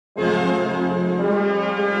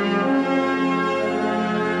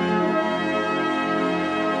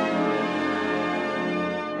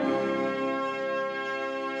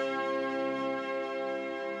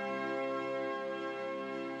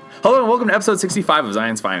Hello and welcome to episode 65 of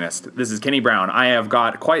Zion's Finest. This is Kenny Brown. I have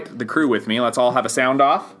got quite the crew with me. Let's all have a sound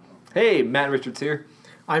off. Hey, Matt Richards here.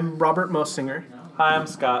 I'm Robert Mosinger. Hi, I'm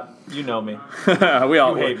Scott. You know me. We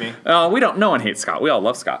all You hate me. We don't. No one hates Scott. We all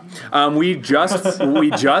love Scott. We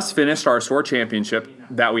just finished our SOAR championship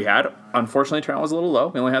that we had. Unfortunately, turnout was a little low.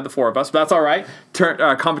 We only had the four of us, but that's all right.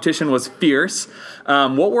 Competition was fierce.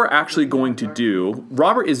 What we're actually going to do,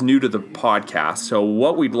 Robert is new to the podcast, so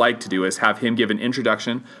what we'd like to do is have him give an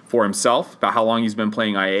introduction for himself, about how long he's been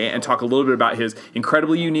playing IA, and talk a little bit about his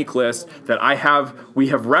incredibly unique list that we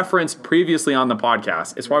have referenced previously on the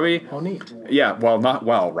podcast. It's probably... Oh, neat. Yeah, well, not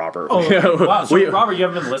well, Robert. Oh, wow. So, Robert, you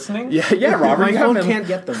haven't been listening? Yeah, Robert. My phone can't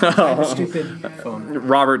get them. I have a stupid phone.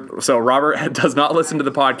 Robert does not listen to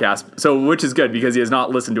the podcast, so which is good because he has not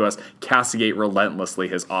listened to us castigate relentlessly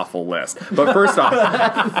his awful list. But first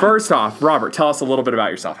off, Robert, tell us a little bit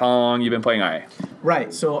about yourself. How long you've been playing IA?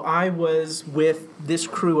 Right, so I was with this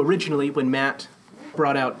crew originally when Matt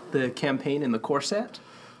brought out the campaign in the core set.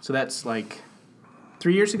 So that's like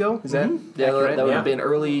 3 years ago, is that accurate? That would have been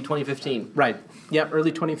early 2015. Right, yep,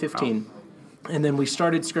 early 2015. Oh. And then we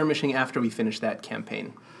started skirmishing after we finished that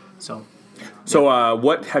campaign. So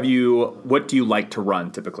what do you like to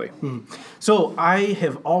run typically? So I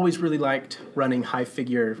have always really liked running high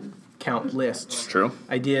figure count lists. True.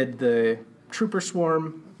 I did the Trooper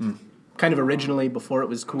Swarm kind of originally before it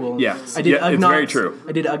was cool. Yes. I did Ugnaughts. It's very true.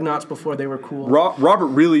 I did Ugnaughts before they were cool. Robert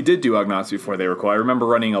really did do Ugnaughts before they were cool. I remember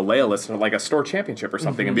running a Leia list for like a store championship or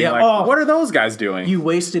something and being what are those guys doing? You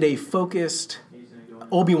wasted a focused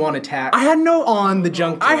Obi-Wan attack. I had no on the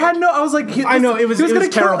junk. I was like, I know it was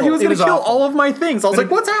terrible. He was going to kill awful. all of my things. I was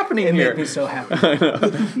like, what's happening It here? made me so happy.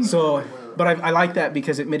 But I like that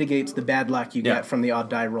because it mitigates the bad luck you get from the odd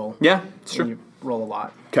die roll. Yeah, it's true. You roll a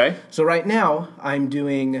lot. Okay. So right now I'm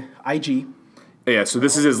doing IG. Yeah, so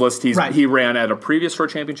this is his list. He ran at a previous Store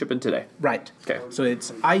Championship and today. Right. Okay. So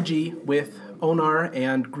it's IG with Onar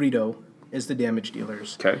and Greedo as the damage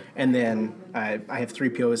dealers. Okay. And then I have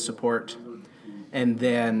 3PO as support, and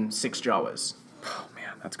then 6 Jawas. Oh,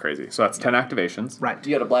 man, that's crazy. So that's 10 activations. Right.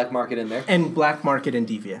 You got a black market in there? And Black Market and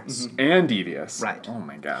Devious. And Devious. Right. Oh,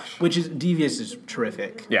 my gosh. Devious is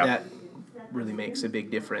terrific. Yeah. That really makes a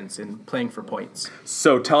big difference in playing for points.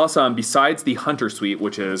 So tell us, besides the Hunter suite,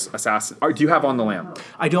 which is Assassin, do you have On the Lam?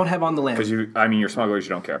 I don't have On the Land. Because your smugglers you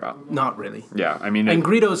don't care about. Not really. Yeah, And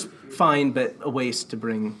Greedo's fine, but a waste to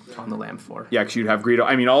bring On the Lam for. Yeah, because you'd have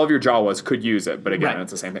Greedo. All of your Jawas could use it, but again,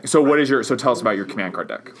 It's the same thing. So so tell us about your command card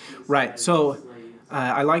deck. Right. So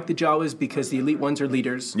I like the Jawas because the elite ones are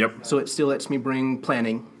leaders. Yep. So it still lets me bring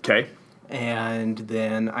planning. Okay. And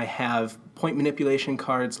then I have point manipulation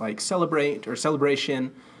cards like Celebrate or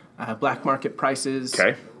Celebration, Black Market Prices,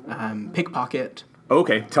 Pickpocket.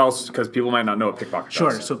 Okay, tell us, because people might not know what Pickpocket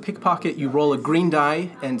Sure, does. so Pickpocket, you roll a green die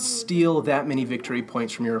and steal that many victory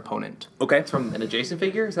points from your opponent. Okay. It's from an adjacent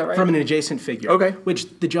figure, is that right? From an adjacent figure. Okay.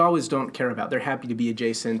 Which the Jawas don't care about. They're happy to be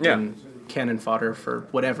adjacent and cannon fodder for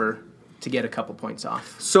whatever to get a couple points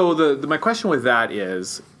off. So my question with that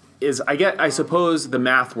is I suppose the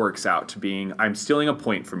math works out to being I'm stealing a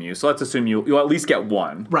point from you. So let's assume you'll at least get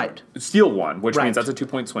one. Right. Steal one, which Right. means that's a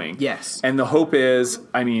 2-point swing. Yes. And the hope is,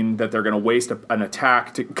 that they're going to waste an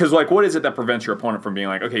attack because what is it that prevents your opponent from being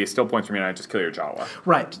like, okay, you steal points from me and I just kill your Jawa?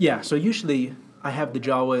 Right, yeah. So usually I have the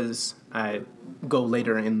Jawas go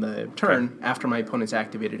later in the turn after my opponent's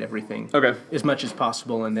activated everything. Okay. As much as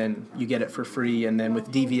possible, and then you get it for free, and then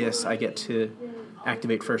with Devious I get to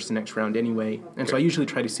activate first the next round anyway. And so I usually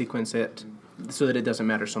try to sequence it so that it doesn't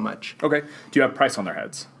matter so much. Okay. Do you have price on their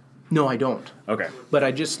heads? No, I don't. Okay. But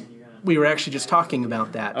we were actually just talking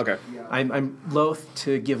about that. Okay. I'm loath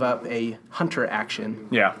to give up a hunter action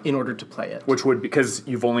in order to play it. Which would, because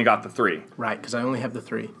you've only got the 3. Right, because I only have the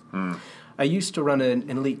 3. I used to run an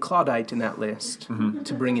elite Claudite in that list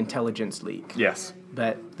to bring intelligence leak. Yes.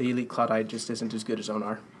 But the elite Claudite just isn't as good as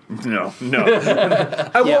Onar. No. Well,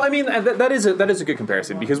 that is a good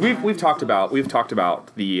comparison because we've talked about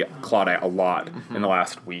the Claudite a lot in the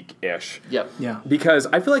last week-ish. Yep. Yeah. Because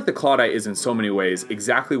I feel like the Claudite is in so many ways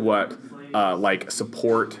exactly what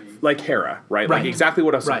support, like Hera, right? Like exactly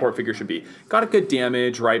what a support figure should be. Got a good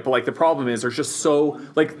damage, right? But the problem is there's just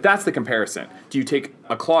that's the comparison. Do you take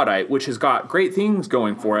a Claudite, which has got great things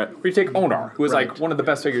going for it, or you take Onar, who is one of the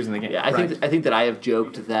best figures in the game? Yeah, I think that I have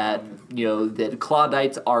joked that that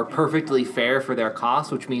Claudites are perfectly fair for their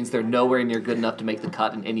cost, which means they're nowhere near good enough to make the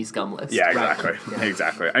cut in any scum list. Yeah, exactly. Yeah.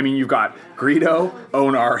 Exactly. You've got Greedo,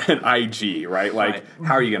 Onar, and IG, right?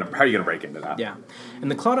 How are you gonna break into that? Yeah. And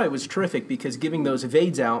the Claudite was terrific because giving those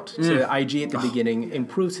evades out to IG at the beginning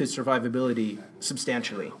improves his survivability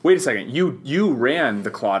substantially. Wait a second. You ran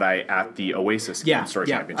the Claudite at the Oasis Store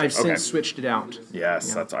Championship. I've since switched it out.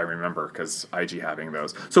 Yes, that's I remember because IG having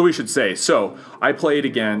those. So we should say. So I played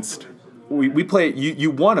against. We played. You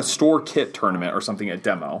won a store kit tournament or something at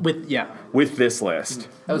demo with this list.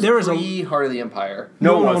 That was Heart of the Empire.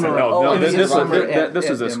 No, it wasn't. No.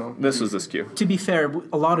 This was this queue. To be fair,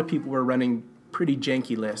 a lot of people were running pretty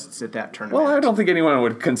janky lists at that tournament. Well, I don't think anyone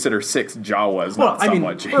would consider 6 Jawas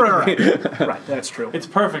somewhat janky. Right, that's true. It's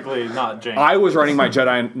perfectly not janky. I was running my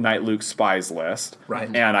Jedi Knight Luke Spies list, right,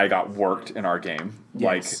 and I got worked in our game.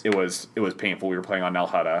 Yes. Like it was painful. We were playing on Nal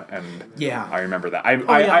Hutta, and I remember that.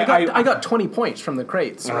 I got 20 points from the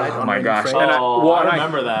crates. Right? Oh my gosh! I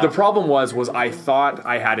remember that. The problem was I thought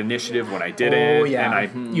I had initiative when I did it,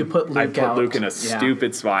 and you put Luke in a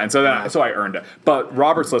stupid spot, and so I earned it. But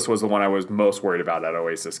Robert's list was the one I was most worried about at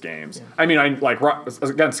Oasis Games. Yeah. I mean,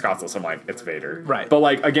 against Scott's list, I'm like, it's Vader, right? But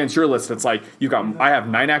like against your list, it's like I have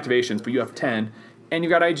 9 activations, but you have 10. And you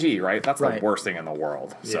got IG, right? That's the worst thing in the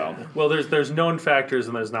world. Yeah. So, well, there's known factors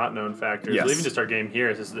and there's not known factors. Yes. Even just our game here,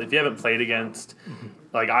 is if you haven't played against,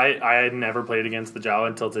 like I had never played against the Jawa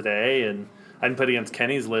until today, and I hadn't played against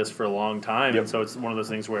Kenny's list for a long time, and so it's one of those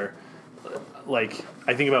things where, like,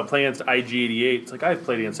 I think about playing against IG88. It's like I've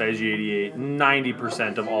played against IG88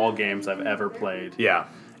 90% of all games I've ever played. Yeah,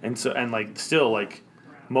 and still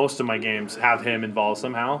most of my games have him involved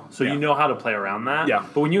somehow, so you know how to play around that. Yeah,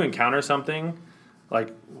 but when you encounter something.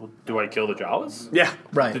 Like, do I kill the Jawas? Yeah.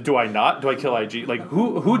 Right. Do I not? Do I kill IG? Like,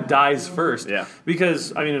 who dies first? Yeah.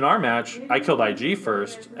 Because, I mean, in our match, I killed IG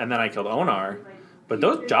first, and then I killed Onar. But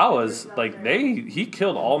those Jawas, like, he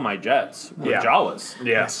killed all my jets with Jawas.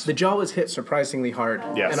 Yes. The Jawas hit surprisingly hard.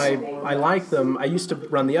 Yes. And I like them. I used to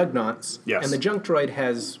run the Ugnaughts. Yes. And the Junk Droid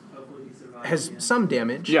has some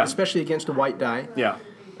damage, especially against a white die. Yeah.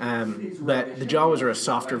 But the Jawas are a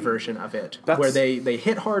softer version of it, where they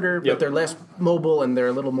hit harder, but they're less mobile and they're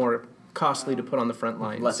a little more costly to put on the front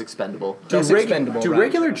lines. Less expendable. Do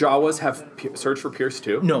regular Jawas have Surge for Pierce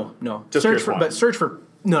too? No. Just Surge Pierce for 1. But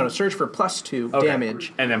Surge for +2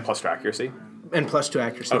 damage. And then +2 accuracy? And +2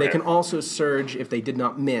 accuracy. Okay. They can also surge if they did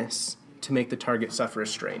not miss to make the target suffer a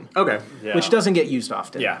strain. Okay. Yeah. Which doesn't get used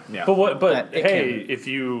often. Yeah. But hey, if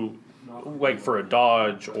you... like for a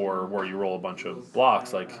dodge or where you roll a bunch of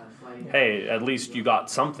blocks, like, hey, at least you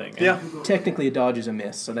got something. Yeah. Technically, a dodge is a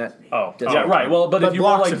miss, so that. Right. Well, but if you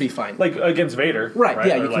blocks roll would be fine. Like against Vader. Right.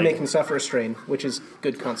 Yeah, you can make him suffer a strain, which is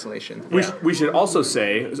good consolation. We should also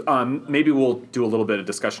say maybe we'll do a little bit of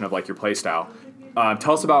discussion of like your playstyle.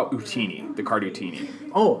 Tell us about Utini, the card Utini.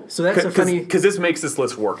 Oh, so that's a funny... Because this makes this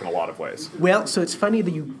list work in a lot of ways. Well, so it's funny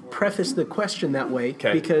that you preface the question that way,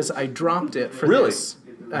 because I dropped it for this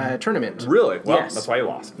tournament. Really? Well, yes. That's why you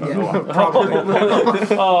lost. Yeah. Probably.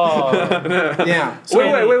 Yeah. So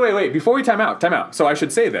wait. Before we time out. So I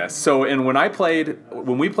should say this. So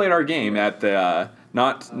when we played our game at the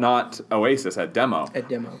not Oasis at demo. At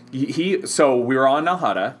demo. So we were on Nal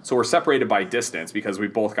Hutta, so we're separated by distance because we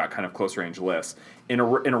both got kind of close range lists. In a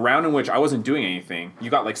round in which I wasn't doing anything, you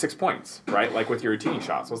got like 6 points, right? Like with your routine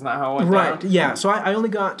shots, wasn't that how it went Right. down? Yeah. So I only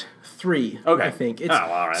got 3. Okay. I think. It's,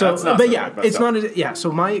 all right. So, that's not but so yeah, good, but it's still. not. Yeah.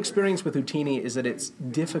 So my experience with Utini is that it's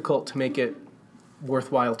difficult to make it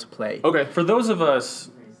worthwhile to play. Okay. For those of us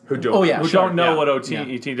who don't know what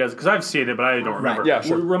Utini does, because I've seen it, but I don't remember. Right. Yeah,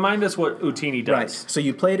 sure. Remind us what Utini does. Right. So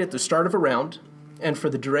you play it at the start of a round, and for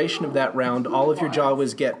the duration of that round, all of your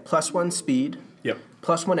Jawas get +1 speed, Yep.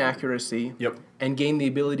 +1 accuracy, Yep. and gain the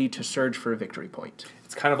ability to surge for a victory point.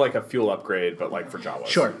 It's kind of like a fuel upgrade, but like for Jawas.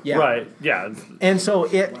 Sure. Yeah. Right. Yeah. And so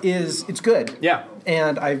it's good. Yeah.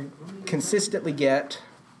 And I consistently get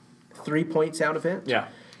 3 points out of it. Yeah.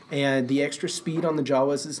 And the extra speed on the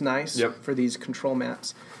Jawas is nice for these control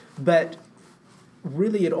maps. But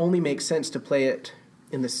really, it only makes sense to play it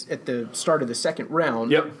at the start of the second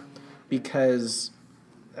round. Yep. Because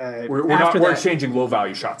we're exchanging low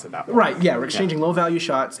value shots at that point. Right. Yeah, we're exchanging low value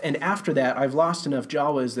shots, and after that, I've lost enough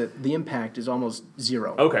Jawas that the impact is almost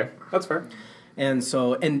 0. Okay, that's fair.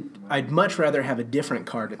 And I'd much rather have a different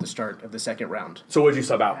card at the start of the second round. So what'd you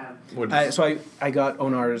sub out? So I got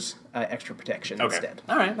Onar's extra protection instead.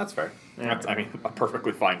 All right, that's fair. Yeah. That's, a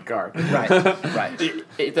perfectly fine card. Right, right.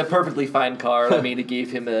 It's a perfectly fine card. I mean, it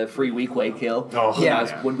gave him a free weak way kill.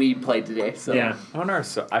 When we played today. So. Yeah. Onar.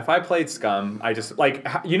 So if I played Scum, I just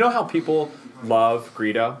you know how people love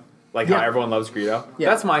Greedo. Like how everyone loves Greedo. Yeah.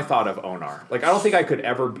 That's my thought of Onar. Like I don't think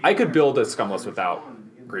I could build a Scum list without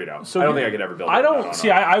Greedo. I don't think I could ever build. I that don't on see.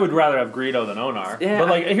 Onar. I would rather have Greedo than Onar. Yeah. But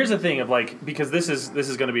like, here's the thing of like, because this is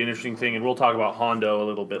going to be an interesting thing, and we'll talk about Hondo a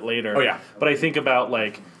little bit later. Oh, yeah. But I think about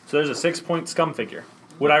like, so there's a 6-point scum figure.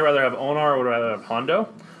 Would I rather have Onar or would I rather have Hondo?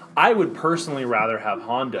 I would personally rather have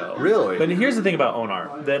Hondo. Really? But here's the thing about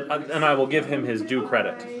Onar, that, and I will give him his due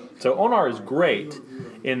credit. So Onar is great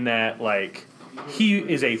in that like, he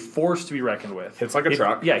is a force to be reckoned with. Hits like a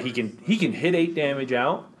truck. Yeah, he can hit 8 damage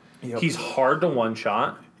out. Yep. He's hard to one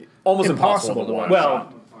shot. Almost Impossible impossible to to one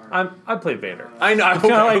Well, shot. I played Vader. I know. Kind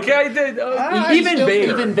of like I did. Even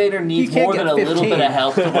Vader. Even Vader needs can't more get than a little 15. bit of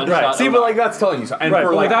health to one Right. shot. See, but like that's telling you something. And Right, for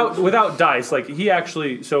but like, without dice, like he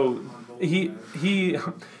actually, so he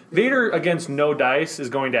Vader against no dice is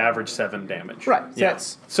going to average 7 damage. Right. Yeah.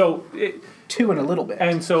 That's So 2 and a little bit.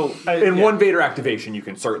 and so in yeah. one Vader activation, you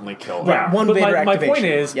can certainly kill. Yeah, him. One but Vader my point activation.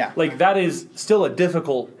 is, Yeah. like that is still a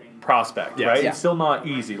difficult prospect, Yes. right? Yeah. It's still not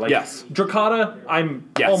easy. Like Yes. Drakata, I'm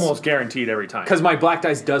Yes. almost guaranteed every time. Because my black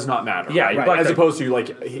dice does not matter. Yeah, right? your black As dice- opposed to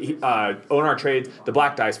like Onar trades the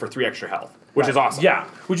black dice for 3 extra health, which is awesome. Yeah,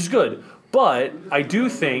 which is good. But I do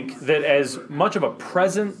think that as much of a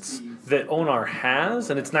presence that Onar has,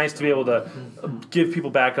 and it's nice to be able to give people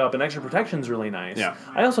back up, and extra protection is really nice. Yeah.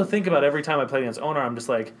 I also think about every time I play against Onar, I'm just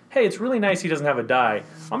like, hey, it's really nice he doesn't have a die.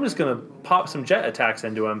 I'm just gonna pop some jet attacks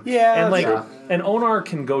into him. Yeah, and like, that's and Onar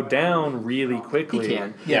can go down really quickly. He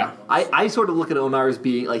can. Yeah. I sort of look at Onar as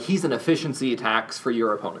being like he's an efficiency attacks for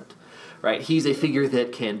your opponent. Right? He's a figure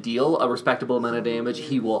that can deal a respectable amount of damage.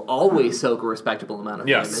 He will always soak a respectable amount of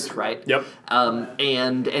Yes. damage, right? Yep.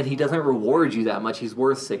 And he doesn't reward you that much. He's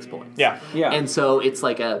worth 6 points. Yeah. Yeah. And so it's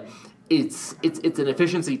like it's an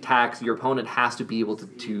efficiency tax your opponent has to be able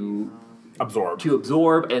to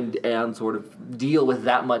Absorb. and sort of deal with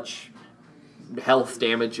that much health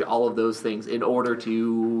damage, all of those things, in order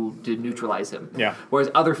to neutralize him. Yeah. Whereas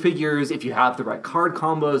other figures, if you have the right card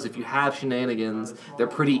combos, if you have shenanigans, they're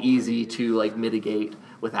pretty easy to like mitigate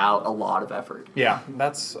without a lot of effort. Yeah.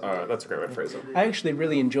 That's a great way to phrase it. I actually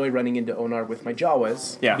really enjoy running into Onar with my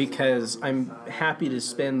Jawas Yeah. because I'm happy to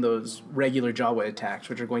spend those regular Jawa attacks,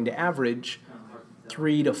 which are going to average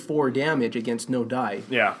 3 to 4 damage against no die.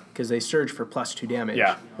 Yeah. Because they surge for +2 damage.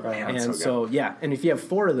 Yeah. And That's so good. and if you have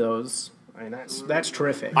 4 of those, I mean, that's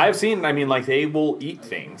terrific. I've seen, I mean, like, they will eat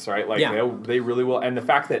things, right? Like, Yeah. they really will. And the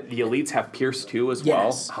fact that the elites have Pierce too as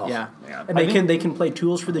Yes, well. Oh, yeah. man. And they can play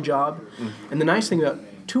tools for the job. And the nice thing about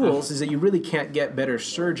tools is that you really can't get better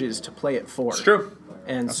surges to play at 4. It's true.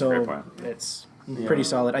 And a great so point. it's pretty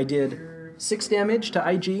solid. I did 6 damage to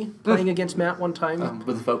IG playing against Matt one time.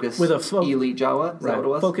 With a focus. With a Elite Jawa? Is that what it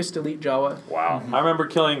was? Focused Elite Jawa. Wow. I remember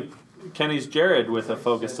killing Kenny's Jared with a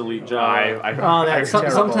focused elite Jawa. Oh, that's terrible.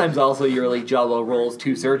 Sometimes also your Elite Jawa rolls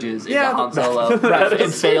 2 surges into Yeah. Han Solo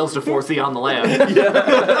and fails to force the on the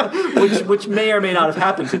land. which may or may not have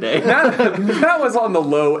happened today. That was on the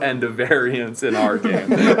low end of variance in our game.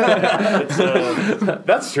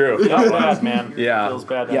 That's true. Feels bad, man. Yeah. Feels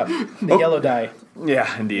bad. Yep. The yellow die.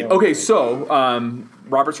 Yeah, indeed. Okay, so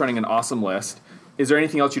Robert's running an awesome list. Is there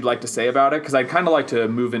anything else you'd like to say about it? Because I'd kind of like to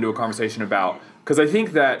move into a conversation about, because I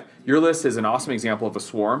think that your list is an awesome example of a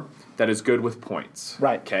swarm that is good with points.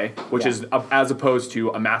 Right. Okay? Which Yeah. is as opposed to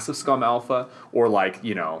a massive scum alpha or like,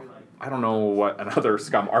 you know, I don't know what another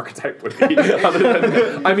scum archetype would be. Other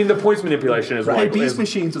than, I mean, the points manipulation is Hey, like... Beast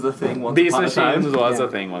Machines was a thing once Beast upon a time. Machines was Yeah. a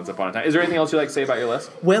thing once upon a time. Is there anything else you'd like to say about your list?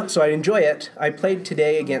 Well, so I enjoy it. I played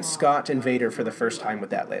today against Scott and Vader for the first time with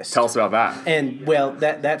that list. Tell us about that. And, well,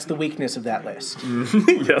 that's the weakness of that list.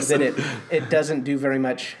 Yes. That it doesn't do very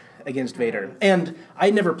much against Vader. And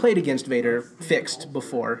I never played against Vader fixed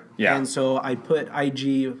before. Yeah. And so I put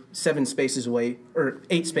IG 7 spaces away, or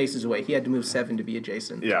 8 spaces away. He had to move 7 to be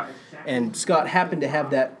adjacent. Yeah. And Scott happened to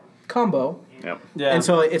have that combo. Yep. Yeah. And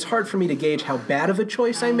so it's hard for me to gauge how bad of a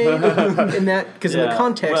choice I made in that, because in the Yeah.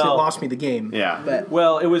 context, Well- it lost me the game. Yeah. But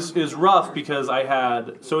Well, it was rough because I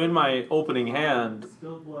had, so in my opening hand,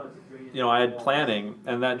 you know, I had planning,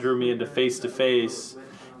 and that drew me into face to face,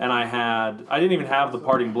 and I didn't even have the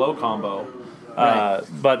parting blow combo,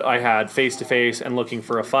 but I had face to face and looking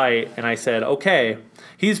for a fight, and I said, okay,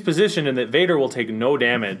 he's positioned in that Vader will take no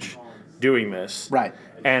damage doing this. Right.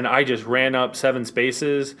 And I just ran up 7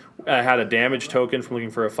 spaces. I had a damage token from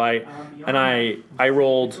looking for a fight, and I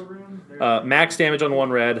rolled max damage on 1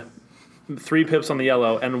 red, 3 pips on the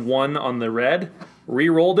yellow, and 1 on the red.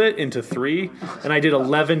 Re-rolled it into 3, and I did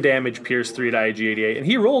 11 damage, pierce 3 to IG-88. And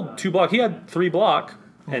he rolled 2 block. He had 3 block,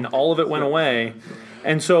 and all of it went away.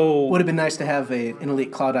 And so Would have been nice to have an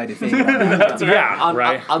elite Cloud-Eyed Vader. on that. yeah,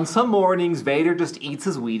 right. On some mornings, Vader just eats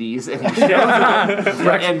his Wheaties and he shows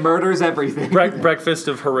up and murders everything. Breakfast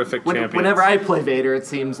of horrific champions. Whenever I play Vader, it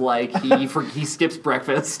seems like he skips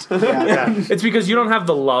breakfast. Yeah. It's because you don't have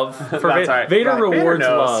the love for Vader. right. Vader Right. rewards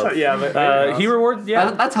Vader knows. love. Yeah, Vader knows. He rewards.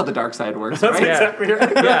 Yeah, That's how the dark side works, right? Exactly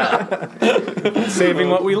right. yeah. Saving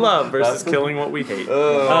what we love versus killing what we hate.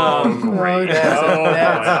 All right.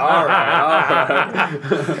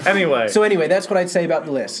 Anyway, So anyway, that's what I'd say about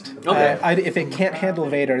the list. Okay. If it can't handle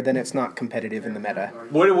Vader, then it's not competitive in the meta.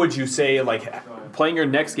 What would you say, like, playing your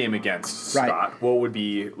next game against Right. Scott? What would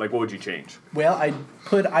you change? Well, I'd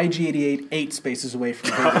put IG-88 8 spaces away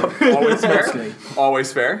from Vader. Always fair. Mostly.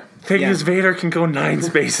 Always fair. thing Yeah. is, Vader can go 9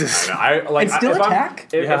 spaces. I like And still if I'm- attack?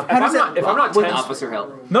 If, Yeah. if I'm not, if I'm not with 10, officer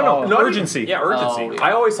help. No, no, urgency. Yeah, urgency. Oh, yeah.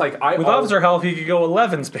 I always like I With always, officer health, he could go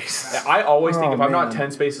 11 spaces. I always think Oh, if I'm not man.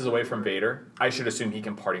 10 spaces away from Vader, I should assume he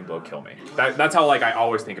can parting blow kill me. That's how like I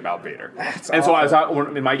always think about Vader. And so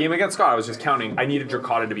in my game against Scott, I was just counting. I needed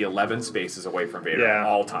Drakata to be 11 spaces away from Vader Yeah. at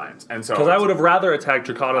all times. And so Because I would have rather attacked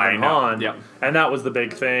Drakata I than know, Han, yep. and that was the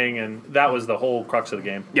big thing, and that was the whole crux of the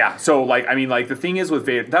game. Yeah, so like I mean like the thing is with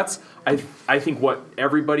Vader, that's I think what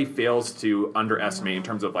everybody fails to underestimate in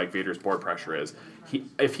terms of like Vader's board pressure is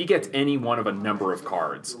if he gets any one of a number of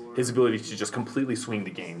cards, his ability to just completely swing the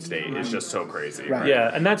game state is just so crazy. Right. Yeah,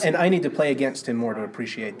 and that's. And I need to play against him more to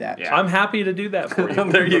appreciate that. Yeah. I'm happy to do that for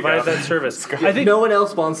you. There you provide go. that service. I think No one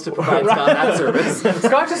else wants to provide Scott that service.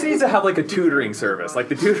 Scott just needs to have like a tutoring service. Like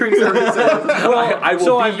the tutoring service is, I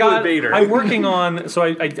will beat you with Vader. I'm working on. So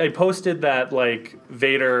I posted that like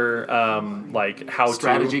Vader like how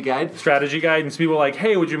Strategy guide? and so people were like,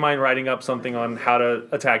 hey, would you mind writing up something on how to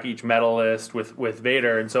attack each medalist with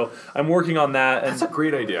Vader? And so I'm working on that. And That's a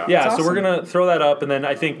great idea. yeah, That's so we're awesome. gonna throw that up, and then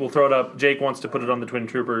I think we'll throw it up. Jake wants to put it on the Twin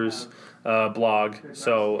Troopers blog,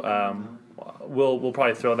 so we'll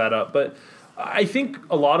probably throw that up. But I think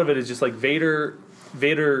a lot of it is just like Vader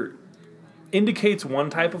indicates one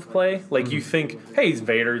type of play. Like you think, hey, he's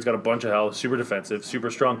Vader, he's got a bunch of health, super defensive, super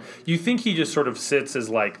strong. You think he just sort of sits as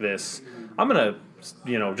like this, I'm gonna,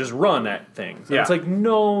 just run at things. And Yeah. it's like,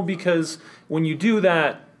 no, because when you do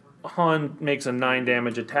that, Han makes a 9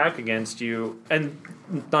 damage attack against you, and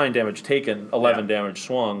 9 damage taken, 11 damage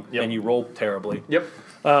swung, Yep. and you roll terribly. Yep.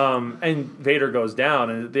 And Vader goes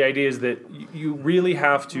down, and the idea is that you really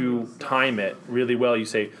have to time it really well. You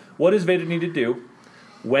say, what does Vader need to do?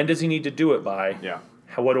 When does he need to do it by? Yeah.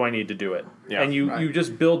 What do I need to do it? Yeah. And you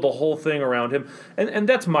just build the whole thing around him. And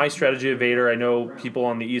that's my strategy of Vader. I know people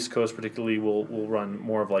on the East Coast particularly will run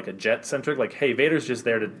more of like a jet-centric, like, hey, Vader's just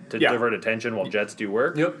there to Yeah. divert attention while jets do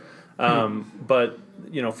work. Yep. But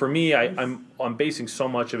for me, I'm basing so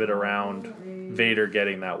much of it around Vader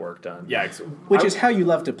getting that work done. Yeah. Which is how you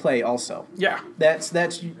love to play also. yeah. That's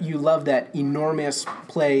you love that enormous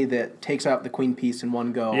play that takes out the queen piece in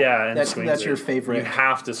one go. Yeah, and that's swings your it. favorite. You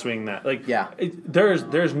have to swing that. Like, Yeah.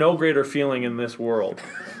 There's no greater feeling in this world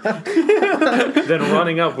than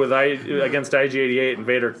running up against IG-88 and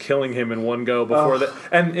Vader killing him in one go before that.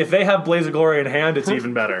 And if they have Blaze of Glory in hand, it's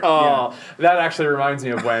even better. Oh, that actually reminds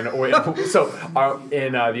me of when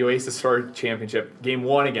in the Oasis Store Championship, game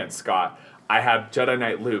 1 against Scott, I had Jedi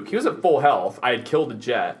Knight Luke. He was at full health. I had killed a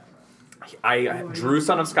jet. I drew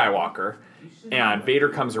Son of Skywalker, and Vader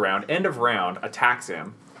comes around, end of round, attacks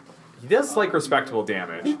him. He does like respectable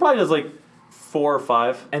damage. He probably does like 4 or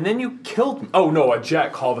 5. And then you killed me. Oh no, a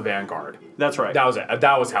jet called the Vanguard. That's right. That was it.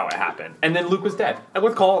 That was how it happened. And then Luke was dead. And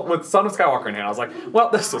with Son of Skywalker in hand, I was like, well,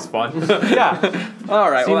 this was fun. Yeah.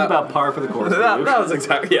 All right. Seems about par for the course. That was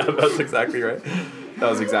exactly right. That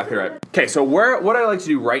was exactly right. Okay, so what I'd like to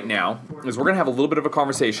do right now is we're going to have a little bit of a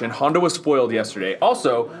conversation. Honda was spoiled yesterday.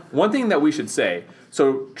 Also, one thing that we should say,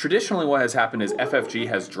 so traditionally what has happened is FFG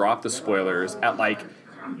has dropped the spoilers at like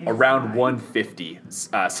around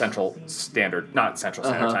 1:50 Central Standard, not Central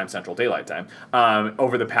Standard Time, Central Daylight Time,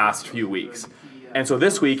 over the past few weeks. And so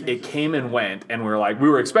this week it came and went, and we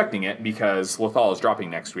were expecting it because Lothal is dropping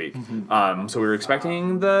next week. So we were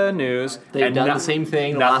expecting the news. They've and done the same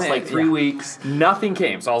thing the last like 3 weeks. Nothing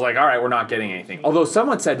came. So I was like, all right, we're not getting anything. Although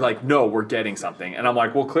someone said like, no, we're getting something. And I'm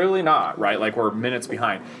like, well, clearly not, right? Like we're minutes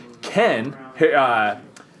behind. Kento,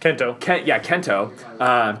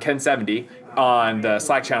 Ken70 on the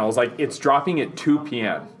Slack channel was like, it's dropping at 2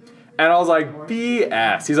 p.m. And I was like,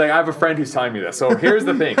 BS. He's like, I have a friend who's telling me this. So here's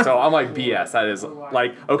the thing. So I'm like, BS. That is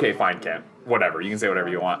like, okay, fine, Ken. Whatever. You can say whatever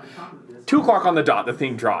you want. 2 o'clock on the dot, the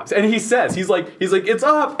thing drops. And he's like, it's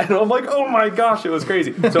up. And I'm like, oh my gosh, it was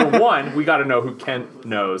crazy. So one, we got to know who Ken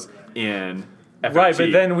knows in FFG. Right,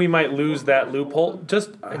 but then we might lose that loophole.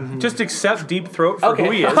 Just accept Deep Throat for who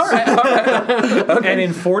he is. And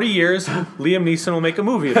in 40 years, Liam Neeson will make a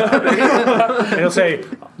movie about it. And he'll say,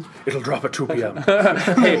 it'll drop at 2 p.m.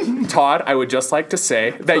 Hey, Todd, I would just like to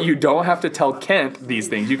say that you don't have to tell Kent these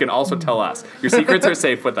things. You can also tell us. Your secrets are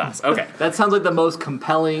safe with us. Okay. That sounds like the most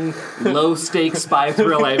compelling, low-stakes spy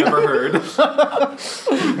thrill I've ever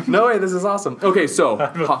heard. No way, this is awesome. Okay, so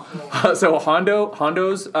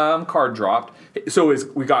Hondo's card dropped. So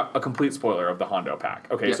we got a complete spoiler of the Hondo pack.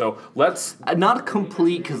 Okay, Yeah. so let's. Not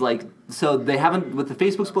complete, because, so they haven't, with the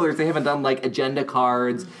Facebook spoilers, they haven't done, agenda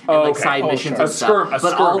cards and, side missions and stuff.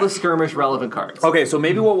 But all the skirmish relevant cards. Okay, so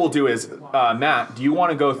maybe what we'll do is, Matt, do you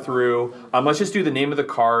want to go through, let's just do the name of the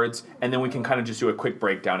cards, and then we can kind of just do a quick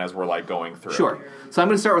breakdown as we're, going through. Sure. So I'm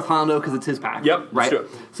going to start with Hondo because it's his pack. Yep, Right? let's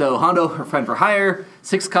do it. So Hondo, her friend for hire,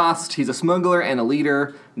 6 cost, he's a smuggler and a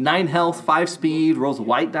leader, 9 health, 5 speed, rolls a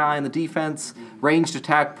white die in the defense, ranged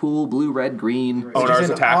attack pool, blue, red, green. Onar's Which is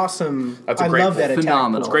an attack. awesome. That's a I great love pool. that attack.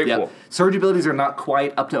 Phenomenal. Great Yep. pool. Surge abilities are not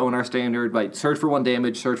quite up to Onar standard, but surge for 1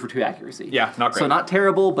 damage, surge for 2 accuracy. Yeah, not great. So not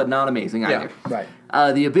terrible, but not amazing Yeah, either.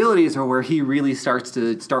 right. The abilities are where he really starts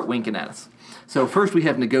winking at us. So first we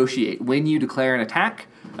have negotiate. When you declare an attack,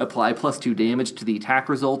 apply +2 damage to the attack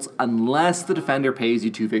results unless the defender pays you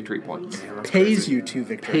 2 victory points. Pays you 2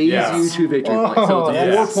 victories. Pays Yes. you 2 victory points. So it's a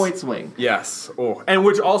yes. 4-point swing. Yes. Oh, and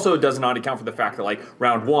which also does not account for the fact that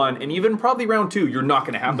round 1 and even probably round 2, you're not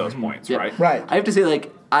going to have those points, Yep. right? Right. I have to say,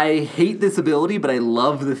 I hate this ability, but I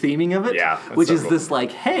love the theming of it. Yeah, that's Which so is cool. this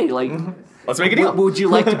hey, Let's make a deal. would you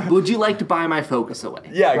like to buy my focus away?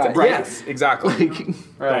 Yeah, Right. exactly. Yes, exactly.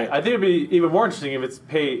 Right. I think it'd be even more interesting if it's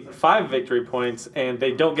pay 5 victory points and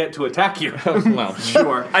they don't get to attack you. Well,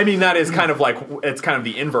 Sure. I mean, that is kind of it's kind of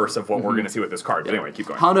the inverse of what we're going to see with this card. But anyway, keep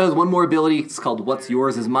going. Hondo has one more ability. It's called What's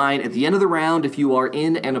Yours is Mine. At the end of the round, if you are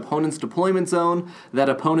in an opponent's deployment zone, that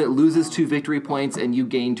opponent loses 2 victory points and you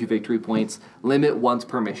gain 2 victory points. Limit once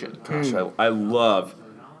per mission. Gosh, I love.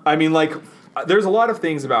 I mean, there's a lot of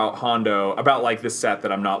things about Hondo, about this set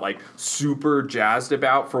that I'm not super jazzed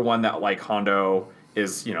about. For one, that Hondo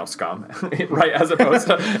is scum, right? As opposed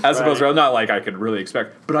to not I could really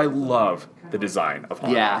expect, but I love the design of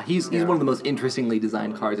Hondo. Yeah, he's one of the most interestingly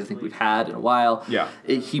designed cards I think we've had in a while. Yeah.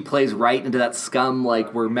 He plays right into that scum,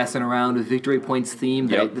 we're messing around with victory points theme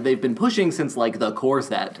Yep. that they've been pushing since the core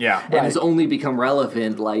set. Yeah. And has only become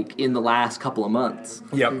relevant in the last couple of months.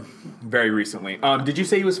 Yep. Very recently. Did you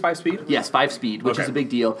say he was 5 speed? Yes, 5 speed, which Okay. is a big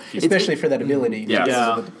deal. Especially for that ability. Yes.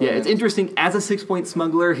 Yeah, it's interesting. As a 6-point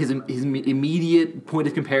smuggler, his immediate point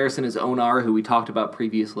of comparison is Onar, who we talked about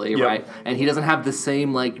previously, Yep. right? And he doesn't have the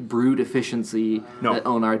same brute efficiency No. that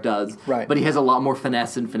Onar does. Right. But he has a lot more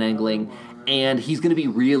finesse and finagling, and he's going to be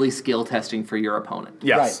really skill testing for your opponent.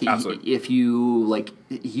 Yes, Right. absolutely. If you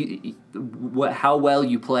how well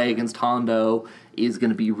you play against Hondo is going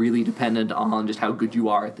to be really dependent on just how good you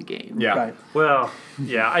are at the game. Yeah. Right. Well,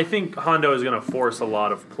 yeah, I think Hondo is going to force a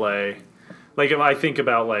lot of play. If I think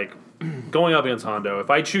about going up against Hondo, if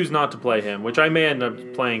I choose not to play him, which I may end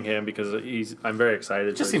up playing him because I'm very excited.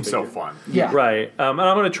 It just for his seems so figure. fun. Yeah. Right, and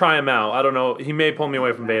I'm going to try him out. I don't know. He may pull me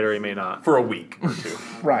away from beta, or he may not. For a week or 2.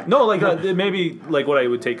 Right. No, it may be what I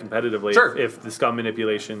would take competitively Sure. if the scum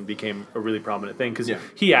manipulation became a really prominent thing because Yeah.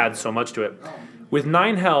 he adds so much to it. With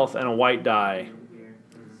 9 health and a white die,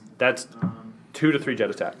 that's 2 to 3 jet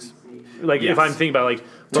attacks. Yes. If I'm thinking about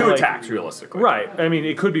 2 attacks, realistically. right? I mean,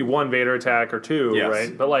 it could be 1 Vader attack or 2, Yes.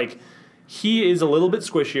 right? But he is a little bit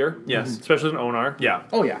squishier, Yes. especially in Onar. Yeah.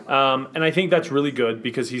 Oh, yeah. And I think that's really good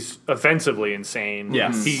because he's offensively insane.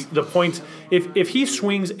 Yes. The points if he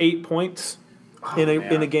swings 8 points in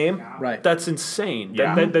a game, Right. that's insane.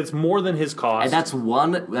 Yeah. That's more than his cost. And that's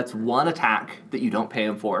one attack that you don't pay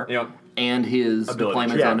him for. Yep. And his Ability.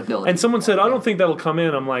 deployment yeah. zone ability. And someone said, I don't think that'll come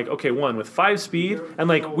in. I'm like, okay, with 5 speed, and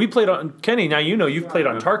we played on Kenny. Now you've played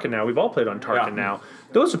on Tarkin. Now we've all played on Tarkin. Yeah. Now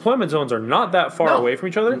those deployment zones are not that far away from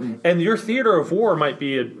each other, and your theater of war might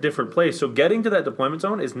be a different place. So getting to that deployment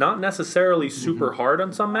zone is not necessarily super hard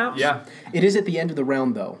on some maps. Yeah. It is at the end of the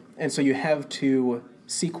round, though. And so you have to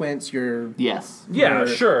sequence your yes. Yeah, your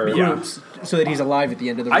sure. groups so that he's alive at the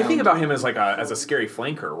end of the round. I think about him as as a scary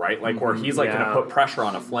flanker, right? Where he's going to Yeah. put pressure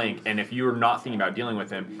on a flank, and if you're not thinking about dealing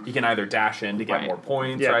with him, he can either dash in to get Right. more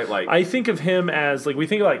points, Yeah. right? I think of him as we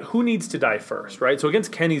think of who needs to die first, right? So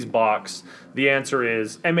against Kenny's box, the answer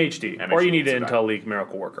is MHD, or you need needs an to Intel Leak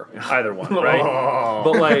Miracle Worker, either one, right?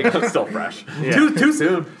 But still fresh. Yeah. Too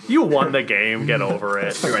soon. you won the game, get over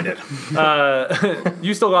it. Sure, I did.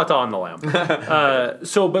 You still got to on the lamp.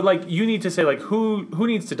 But you need to say who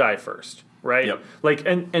needs to die first. right? Yep. Like,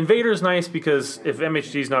 and Vader's nice because if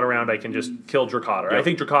MHD's not around, I can just kill Drakata. I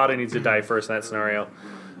think Drakata needs to die first in that scenario.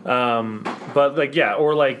 But like, yeah,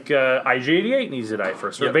 or like IG-88 needs to die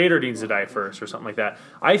first, or Vader needs to die first, or something like that.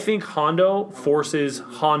 I think Hondo forces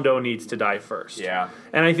Hondo needs to die first. Yeah.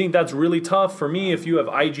 And I think that's really tough for me if you have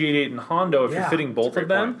IG-88 and Hondo, if you're fitting both of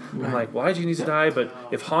them. I'm like, well, IG needs to die, but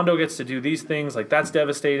if Hondo gets to do these things, like that's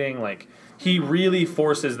devastating. Like, he really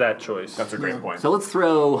forces that choice. That's a great point. So let's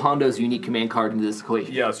throw Hondo's unique command card into this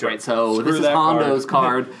equation. Yeah, let's do it. Right, so Screw this is that Hondo's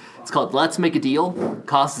card. It's called Let's Make a Deal.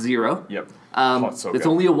 Cost 0. Yep. It's good.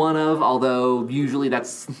 only a 1 of, although usually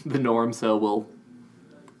that's the norm, so we'll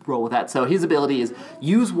roll with that. So his ability is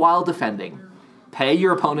use while defending. Pay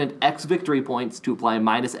your opponent X victory points to apply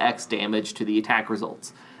minus X damage to the attack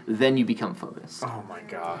results. Then you become focused. Oh my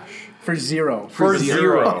gosh. For 0. For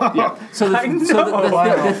zero. Yeah. So the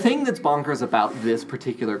thing that's bonkers about this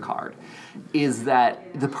particular card is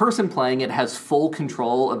that the person playing it has full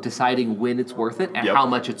control of deciding when it's worth it and how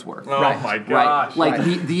much it's worth. Oh my Right? gosh. Like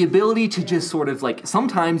the ability to just sort of like,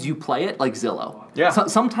 sometimes you play it like Zillow. Yeah.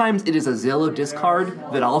 Sometimes it is a Zillow discard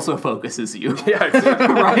that also focuses you. Yeah, exactly.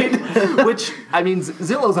 Right? Which, I mean,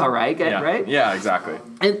 Zillow's alright, right? Yeah, exactly.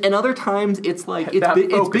 And other times it's like it's That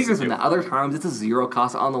bigger focuses than you. that. Other times it's a 0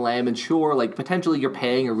 cost on the lamb, and sure, like potentially you're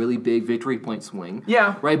paying a really big victory point swing.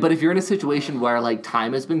 Yeah. Right. But if you're in a situation where like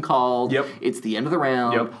time has been called, Yep. it's the end of the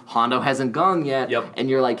round, Yep. Hondo hasn't gone yet, Yep. and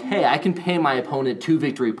you're like, hey, I can pay my opponent 2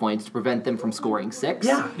 victory points to prevent them from scoring 6.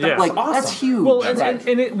 Yeah, that's like awesome. that's huge. Well,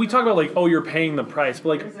 and we talk about like, oh, you're paying the price, but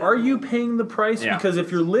like, are you paying the price? Yeah. Because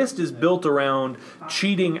if your list is built around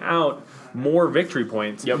cheating out more victory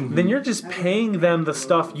points, then you're just paying them the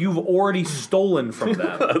stuff you've already stolen from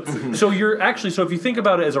them. So you're actually, so if you think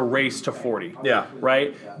about it as a race to 40, Yeah.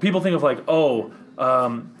 right? People think of like,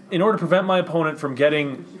 in order to prevent my opponent from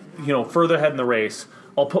getting, further ahead in the race,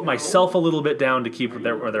 I'll put myself a little bit down to keep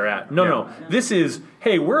where they're at. No. This is,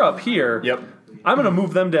 hey, we're up here. Yep. I'm going to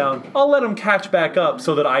move them down. I'll let them catch back up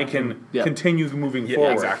so that I can Yeah. continue moving Yeah,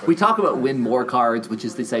 forward. exactly. We talk about win more cards, which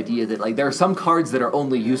is this idea that like there are some cards that are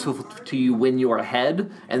only useful to you when you're ahead,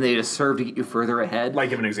 and they just serve to get you further ahead. Like,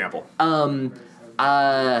 give an example.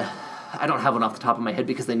 I don't have one off the top of my head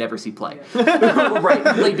because they never see play. Right?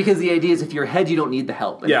 Like, because the idea is if you're ahead, you don't need the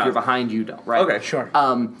help, and Yeah. if you're behind, you don't. Right? Okay. Sure.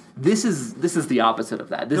 This is the opposite of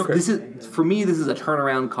that. This is, for me, this is a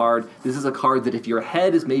turnaround card. This is a card that if you're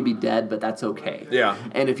ahead is maybe dead, but that's okay. Yeah.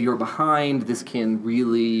 And if you're behind, this can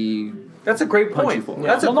really. That's a great Punch point. you forward.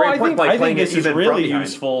 That's a Well, no, great I point. think, Like I playing think it this is even from really behind.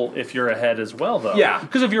 useful if you're ahead as well, though. Yeah.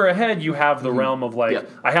 Because if you're ahead, you have the realm of like, Yeah.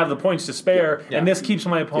 I have the points to spare, Yeah. and this keeps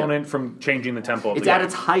my opponent from changing the tempo of It's the at game.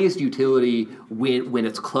 its highest utility when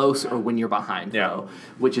it's close or when you're behind, Yeah. though,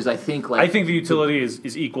 which is I think like I think the utility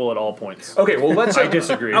is equal at all points. Okay, well let's. I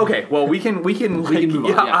disagree. Okay, well we can like, move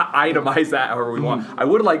on, yeah. itemize that however we want. I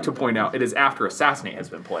would like to point out it is after Assassinate has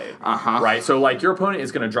been played. Right. So like your opponent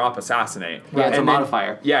is going to drop Assassinate. Yeah, it's a and then-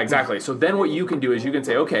 modifier. Yeah, exactly. So then what you can do is you can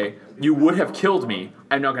say, okay, you would have killed me.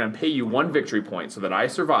 I'm now going to pay you 1 victory point so that I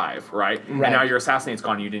survive. Right. And now your Assassinate's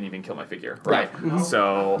gone. You didn't even kill my figure. Right.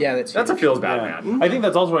 So Yeah, that's a huge. feels bad, man. I think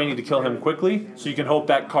that's also why you need to kill him quickly, so you can hope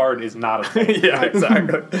that card is not a thing. Yeah,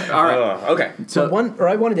 exactly. all right. Okay. So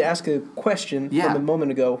I wanted to ask a question Yeah. from a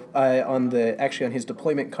moment ago on his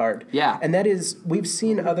deployment card. Yeah. And that is, we've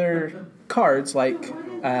seen other cards like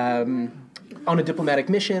on a diplomatic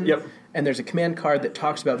mission. Yep. And there's a command card that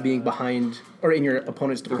talks about being behind or in your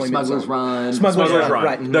opponent's deployment Smuggler's zone. Run. Smuggler's Smuggler's Run, Run.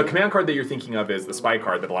 right. The command card that you're thinking of is the spy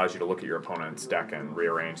card that allows you to look at your opponent's deck and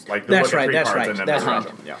rearrange. Like That's look at right, 3 that's cards right, and then that's rearrange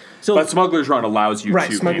right. them. Yeah. So- But Smuggler's Run allows you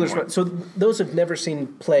Right, to Smuggler's pay more. Run. So those have never seen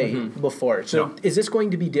play before. So No. is this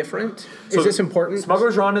going to be different? So Is this important?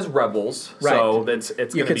 Smuggler's Run is Rebels, so Right. it's You going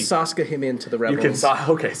to could be. Saska him into the You rebels. can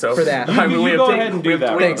okay, so For that. I mean, You we have go taken, ahead and do we have,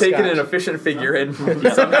 that. we have Thanks, taken Scott. an efficient figure and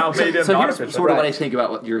somehow made it So not here's efficient. sort of what Right. I think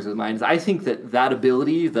about what yours is mine is I think that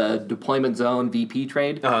ability, the deployment zone VP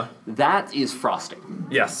trade, that is frosting.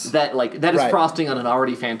 Yes. That is Right. frosting on an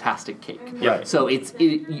already fantastic cake. Right. So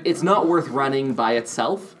it's not worth running by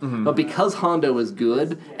itself, but because Hondo is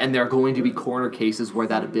good, and there are going to be corner cases where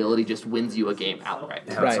that ability just wins you a game outright.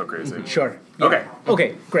 That's Right. so crazy. Sure. Okay.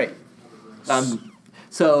 Okay, great.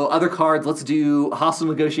 So other cards, let's do hostile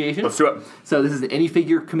negotiation. Let's do it. So this is an any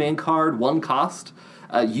figure command card, 1 cost.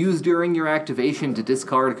 Used during your activation to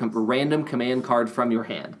discard a random command card from your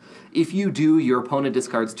hand. If you do, your opponent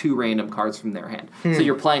discards 2 random cards from their hand. So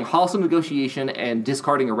you're playing hostile negotiation and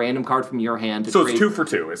discarding a random card from your hand. To So trade. it's 2 for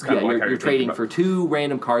 2. It's kind Yeah, of like how you're thinking trading about- for 2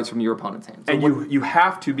 random cards from your opponent's hand. So And you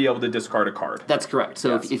have to be able to discard a card. that's correct.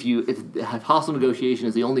 So Yes. if hostile negotiation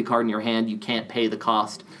is the only card in your hand, you can't pay the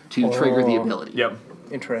cost to trigger the ability. Yep.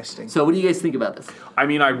 Interesting. So what do you guys think about this? I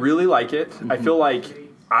mean, I really like it. I feel like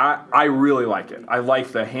I really like it. I like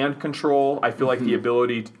the hand control. I feel like the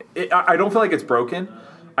ability. I don't feel like it's broken.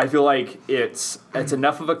 I feel like it's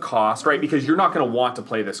enough of a cost, right? Because you're not going to want to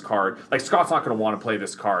play this card. Like Scott's not going to want to play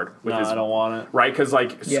this card with his. I don't want it. Right? Because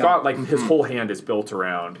Yeah. Scott, like his whole hand is built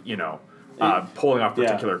around pulling off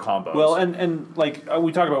particular combos. Well, and like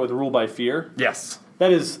we talk about with the rule by fear. yes.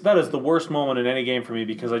 That is the worst moment in any game for me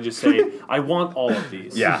because I just say I want all of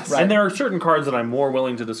these. Yes. Right. And there are certain cards that I'm more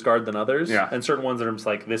willing to discard than others. Yeah. And certain ones that I'm just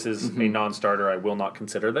like, this is a non-starter. I will not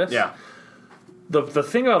consider this. Yeah. The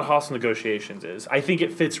thing about hostile negotiations is I think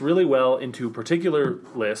it fits really well into particular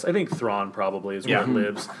lists. I think Thrawn probably is where it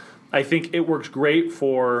lives. I think it works great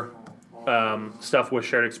for stuff with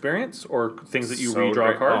shared experience or things that you So redraw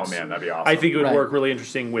great. cards. Oh, man, that'd be awesome. I think it would Right. work really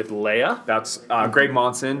interesting with Leia. That's Greg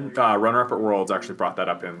Monson, runner-up at Worlds, actually brought that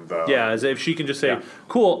up in the. Yeah, as if she can just say, Yeah.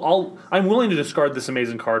 "Cool, I'm willing to discard this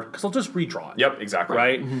amazing card because I'll just redraw it." Yep. Exactly.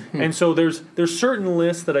 Right, and so there's certain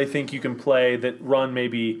lists that I think you can play that run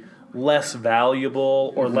maybe less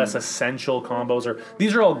valuable or less essential combos. Or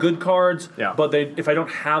these are all good cards, Yeah. but if I don't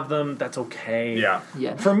have them, that's okay. Yeah.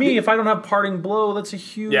 Yeah. For me, if I don't have Parting Blow, that's a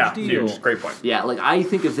huge Yeah. deal. Huge. Great point. Yeah, like I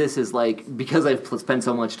think of this as like because I've spent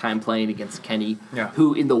so much time playing against Kenny, Yeah.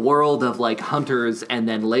 who in the world of like hunters and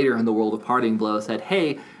then later in the world of Parting Blow said,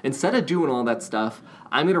 "Hey, instead of doing all that stuff,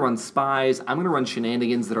 I'm going to run spies. I'm going to run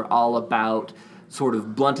shenanigans that are all about sort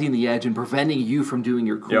of blunting the edge and preventing you from doing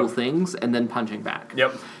your cool Yep. things and then punching back."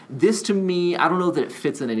 Yep. This to me, I don't know that it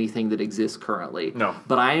fits in anything that exists currently. No.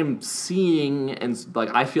 But I am seeing, and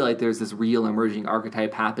like I feel like there's this real emerging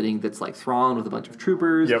archetype happening that's like Thrawn with a bunch of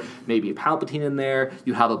troopers, Yep. maybe a Palpatine in there.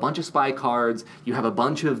 You have a bunch of spy cards. You have a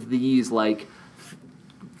bunch of these like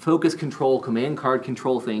focus control, command card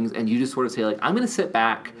control things, and you just sort of say like, I'm going to sit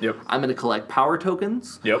back. Yep. I'm going to collect power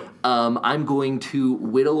tokens. Yep. I'm going to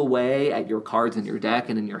whittle away at your cards in your deck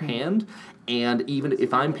and in your hand. And even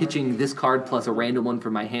if I'm pitching this card plus a random one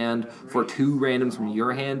from my hand for 2 randoms from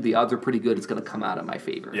your hand, the odds are pretty good it's going to come out in my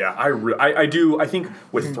favor. Yeah, I do. I think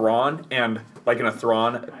with Thrawn and like in a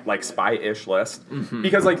Thrawn like spy-ish list,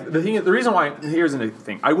 because like the reason why here's the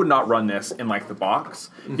thing, I would not run this in like the box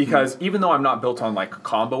because even though I'm not built on like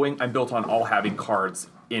comboing, I'm built on all having cards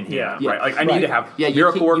in here, Yeah. right? Like I need to have Yeah, you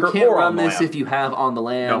Miracle can't, Worker you can't or run On the this Lamb. if you have On the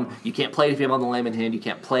Lamb. No. You can't play it if you have On the Lamb in hand. You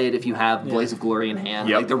can't play it if you have Blaze of Glory in hand.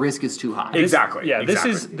 Yep. Like the risk is too high. Exactly. Yeah,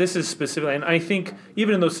 exactly. this is specifically, and I think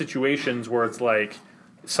even in those situations where it's like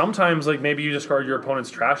sometimes like maybe you discard your opponent's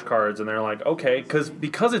trash cards and they're like, okay, because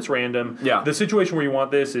it's random. Yeah. The situation where you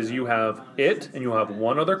want this is you have it and you have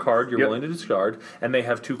one other card you're Yep. willing to discard, and they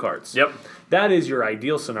have 2 cards. Yep. That is your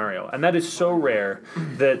ideal scenario, and that is so rare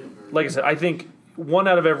that, like I said, I think 1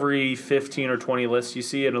 out of every 15 or 20 lists you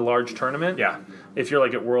see in a large tournament. Yeah. If you're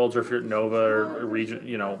like at Worlds or if you're at Nova or a region,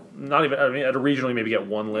 not even, I mean, at a regional, you maybe get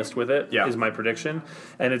 1 list with it. Yeah. Is my prediction.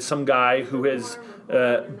 And it's some guy who has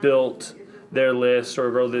built their list, or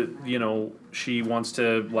a girl that, she wants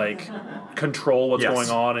to like control what's Yes. going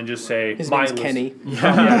on and just say His my name's list. Kenny.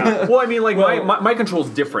 Yeah. Well, I mean, like my control's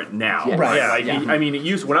different now. Yeah. Right. Yeah. Like, Yeah. I mean, it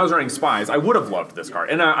used when I was running spies, I would have loved this card,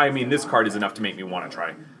 and I mean, this card is enough to make me want to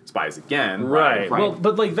try spies again. Right. Right. Well,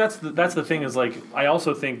 but like that's the thing is like I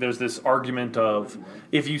also think there's this argument of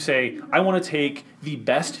if you say I want to take the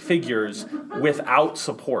best figures without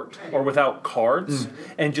support or without cards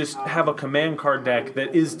and just have a command card deck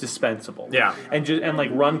that is dispensable. Yeah. And like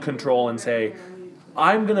run control and say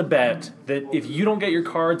I'm gonna bet that if you don't get your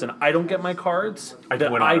cards and I don't get my cards, I that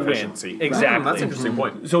can win I on win. efficiency. Exactly. That's an interesting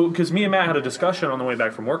point. So, because me and Matt had a discussion on the way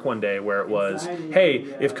back from work one day where it was, hey,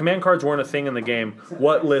 if command cards weren't a thing in the game,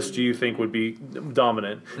 what list do you think would be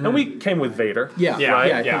dominant? And we came with Vader. Yeah, Yeah, right?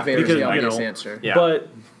 yeah, I yeah. think Vader's Because, the obvious you know, answer. Yeah. But,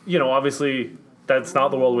 obviously, that's not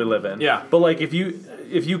the world we live in. Yeah. But, like, if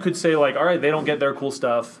you could say, like, all right, they don't get their cool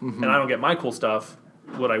stuff, and I don't get my cool stuff,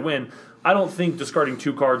 would I win? I don't think discarding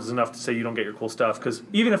 2 cards is enough to say you don't get your cool stuff, because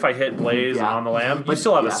even if I hit Blaze Yeah. on the Lamb, you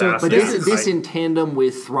still have Assassin. But Yeah. this in tandem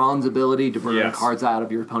with Thrawn's ability to burn Yes. cards out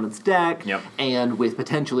of your opponent's deck, Yep. and with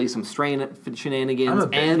potentially some shenanigans, I'm a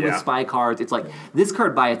big- and with yeah. spy cards, it's like this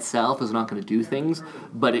card by itself is not going to do things,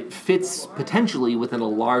 but it fits potentially within a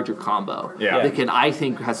larger combo Yeah. that can, I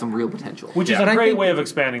think, has some real potential. Which is But a I great think- way of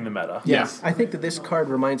expanding the meta. Yes. I think that this card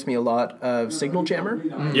reminds me a lot of Signal Jammer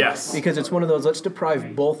Yes. because it's one of those, let's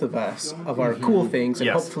deprive both of us of our cool things, and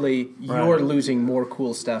Yes. hopefully you're losing more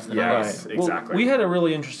cool stuff than I am. Yes. Well, Exactly. we had a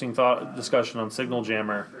really interesting discussion on Signal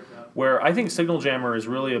Jammer, where I think Signal Jammer is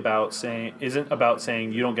really isn't about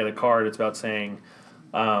saying you don't get a card. It's about saying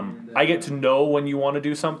I get to know when you want to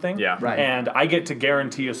do something, Yeah. Right. and I get to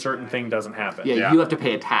guarantee a certain thing doesn't happen. Yeah, Yeah. you have to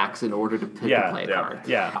pay a tax in order to pick Yeah, to play a yeah. card.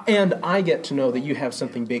 Yeah. And I get to know that you have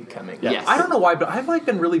something big coming. Yes. I don't know why, but I've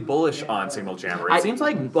been really bullish on Signal Jammer. It seems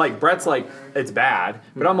like Brett's it's bad,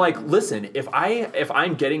 but I'm like, listen, if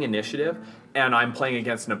I'm getting initiative and I'm playing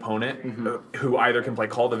against an opponent who either can play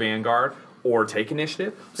Call the Vanguard or take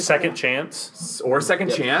initiative, Second chance. or second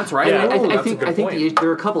chance, right? Yeah. Oh, I that's think a good point. there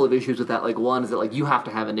are a couple of issues with that. Like one is that you have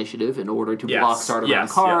to have initiative in order to Yes, block start around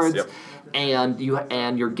yes, cards, yep. and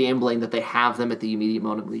you're gambling that they have them at the immediate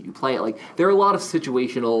moment that you play it. Like there are a lot of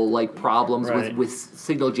situational problems Right. with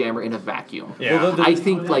Signal Jammer in a vacuum. Yeah. Well, I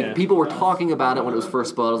think yeah. people were talking about it when it was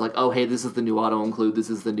first spelled. I was like, oh hey, this is the new auto include. This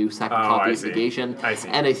is the new second Oh, copy I of see. negation. I see.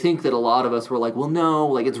 And I think that a lot of us were like, well,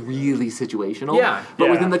 no, it's really situational. Yeah, But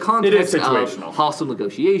yeah. within the It is context situational. of hostile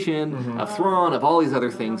negotiation, of Thrawn, of all these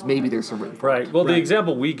other things, maybe there's some room for it. Right. Well, the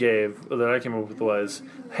example we gave that I came up with was,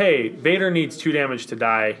 hey, Vader needs 2 damage to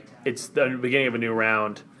die. It's the beginning of a new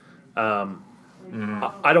round.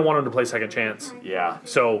 I don't want him to play second chance. Yeah.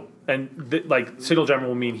 So, Signal Jammer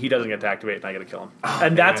will mean he doesn't get to activate, and I get to kill him.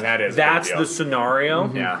 And that's that is a that's big deal. the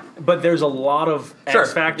scenario. Yeah. But there's a lot of Sure.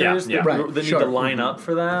 X factors Yeah, that, yeah. Right, that sure. need to line up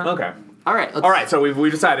for that. Okay. All right. All right. So we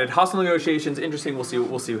decided hostile negotiations. Interesting. We'll see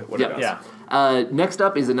what Yeah. it does. Yeah. Next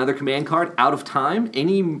up is another command card. Out of time,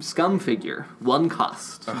 any scum figure, 1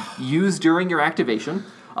 cost. Used during your activation.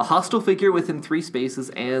 A hostile figure within 3 spaces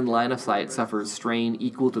and line of sight suffers strain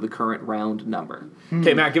equal to the current round number.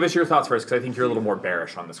 Okay, Matt, give us your thoughts first, because I think you're a little more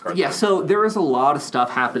bearish on this card. Yeah, so there is a lot of stuff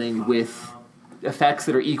happening with effects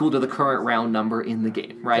that are equal to the current round number in the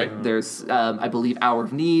game, right? Okay. There's, I believe, Hour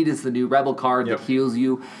of Need is the new Rebel card Yep. that heals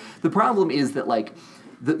you. The problem is that,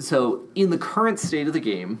 so in the current state of the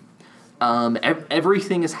game,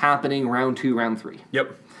 everything is happening round 2, round 3.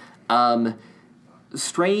 Yep.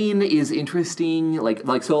 Strain is interesting.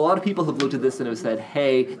 So a lot of people have looked at this and have said,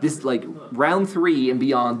 "Hey, this round 3 and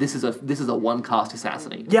beyond. This is a 1 cost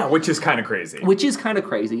assassinate." Yeah, which is kind of crazy. Which is kind of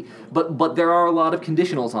crazy, but there are a lot of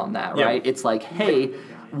conditionals on that, Yeah. right? It's like, hey,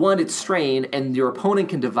 one, it's strain, and your opponent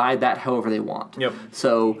can divide that however they want. Yep.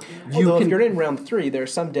 So Although if you're in round 3, there are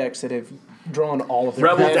some decks that have drawn all of their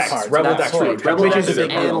Rebel bad decks, cards. Rebel That's decks, right. right. Rebel Which decks is a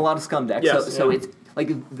big and a deal. lot of scum decks. Yes. So it's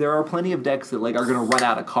there are plenty of decks that are going to run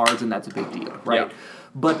out of cards, and that's a big deal, right? Yeah.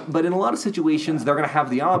 But in a lot of situations, they're going to have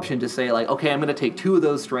the option to say okay, I'm going to take 2 of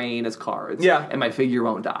those strain as cards, Yeah. and my figure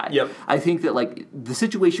won't die. Yep. I think that the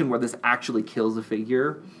situation where this actually kills a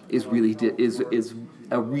figure is really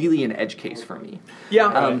really an edge case for me. Yeah,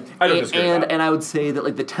 I don't disagree with that. And I would say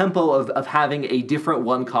that the tempo of having a different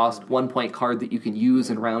 1 cost 1 point card that you can use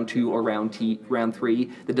in round 2 or round 3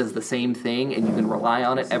 that does the same thing and you can rely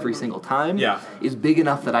on it every single time is big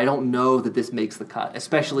enough that I don't know that this makes the cut,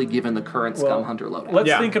 especially given the current Scum Hunter loadout. Let's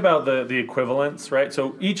Yeah. think about the equivalents, right?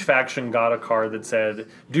 So each faction got a card that said,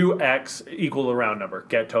 do X equal the round number.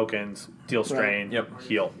 Get tokens, deal strain, Yep.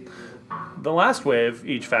 heal. The last wave,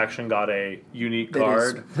 each faction got a unique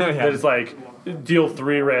card Yeah. that is deal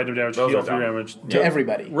 3 random damage, Those heal are 3 dumb. damage. To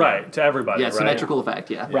everybody. Right, to everybody. Yeah, right? symmetrical effect,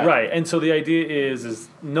 yeah. Right. And so the idea is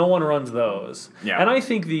no one runs those. Yeah. And I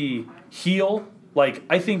think the heal,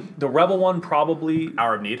 I think the Rebel one probably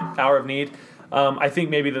Hour of Need. Hour of Need. I think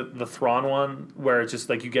maybe the Thrawn one where it's just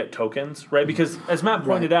you get tokens, right? Because as Matt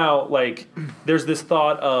pointed out, there's this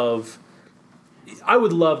thought of I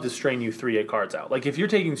would love to strain you 3-8 cards out. If you're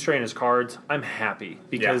taking strain as cards, I'm happy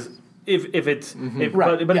because if it's Right,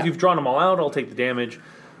 but yeah. if you've drawn them all out, I'll take the damage.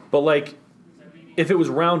 But if it was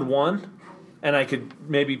round 1 and I could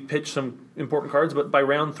maybe pitch some important cards, but by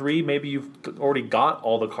round 3 maybe you've already got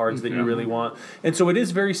all the cards that you really want. And so it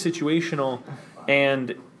is very situational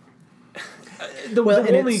and the Well,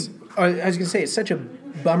 and only I was going to say, it's such a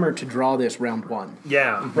bummer to draw this round 1,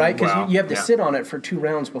 yeah. right? Because Wow. you have to Yeah. sit on it for 2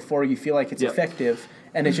 rounds before you feel like it's Yep. effective,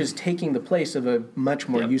 and it's just taking the place of a much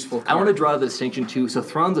more useful card. I want to draw the distinction too. So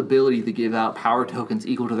Thrawn's ability to give out power tokens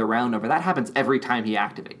equal to the round number, that happens every time he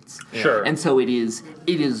activates. Sure. And so it is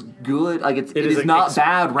good. It is is not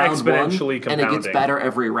bad round 1, exponentially and it gets compounding. better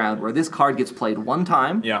every round. Where this card gets played 1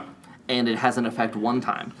 time, Yeah. and it has an effect 1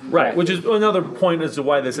 time. Right, which is another point as to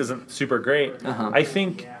why this isn't super great. I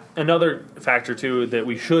think another factor too that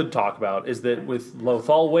we should talk about is that with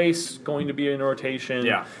Lothal Waste going to be in rotation,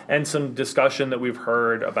 and some discussion that we've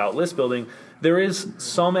heard about list building, there is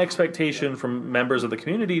some expectation from members of the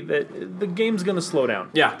community that the game's going to slow down.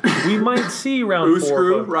 Yeah. We might see round Ooze 4.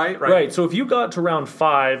 screw, right. Right. So if you got to round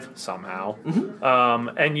 5 somehow,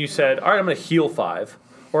 and you said, "All right, I'm going to heal 5,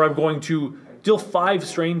 or I'm going to deal 5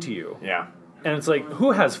 strain to you," Yeah. And it's like,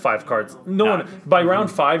 who has 5 cards? No Nah. one. By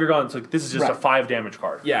round 5, you're gone. It's like, this is just a Right. 5 damage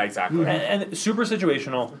card. Yeah, exactly. And super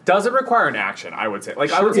situational. Doesn't require an action, I would say.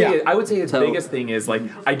 Like I would say, Yeah. I would say its So- biggest thing is like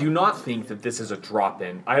I do not think that this is a drop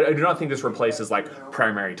in. I do not think this replaces like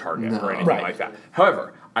primary target or anything Right. like that.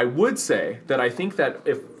 However, I would say that I think that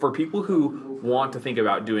if for people who want to think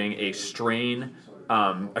about doing a strain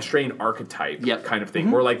archetype Yep. kind of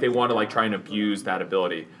thing, where like they want to like try and abuse that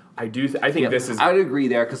ability, I think this is I would agree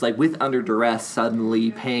there because like with Under Duress,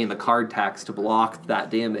 suddenly paying the card tax to block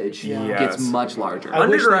that damage Yes. gets much larger. I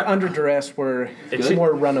wish Under- that Under Duress were should-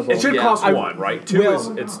 more runnable. it should Yeah. cost I- 1, right? 2 well, is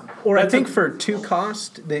it's Or I That's think a- for 2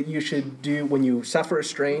 cost that you should do when you suffer a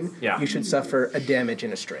strain, Yeah. you should suffer a damage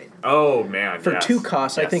in a strain. oh man For yes. 2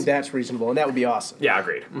 costs, I Yes. think that's reasonable, and that would be awesome. Yeah,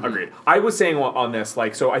 agreed. Agreed. I was saying on this,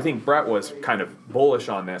 like, so I think Brett was kind of bullish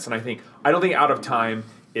on this, and I don't think Out of Time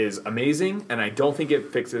is amazing, and I don't think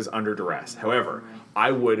it fixes Under Duress. However, I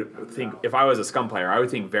would think if I was a Scum player, I would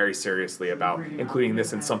think very seriously about including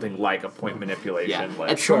this in something like a point manipulation, Yeah.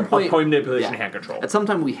 like At some point, a point manipulation yeah. hand control. At some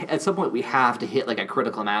point, we have to hit like a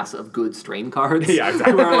critical mass of good strain cards. Yeah,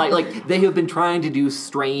 exactly. Where like they have been trying to do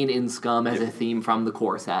strain in Scum as a theme from the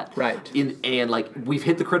core set. Right. And like we've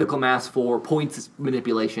hit the critical mass for points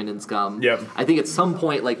manipulation in Scum. Yep. I think at some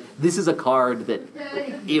point, like this is a card that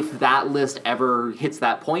if that list ever hits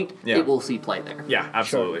that point, Yeah. it will see play there. Yeah,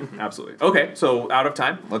 absolutely, absolutely. Okay, so Out of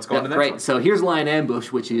Time. Let's go on to the next Great. one. So here's Lion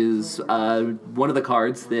Ambush, which is one of the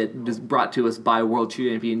cards that is brought to us by world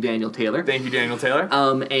champion Daniel Taylor. Thank you, Daniel Taylor.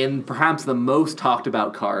 And perhaps the most talked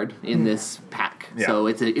about card in this pack. Yeah. So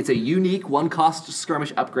it's a unique 1-cost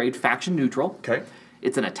skirmish upgrade, faction neutral. Okay.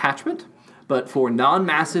 It's an attachment, but for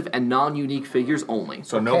non-massive and non-unique figures only.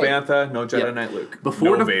 So no Okay. Bantha, no Jedi Yep. Knight Luke,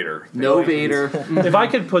 Before no the- Vader. No Vader. If I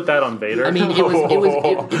could put that on Vader. I mean,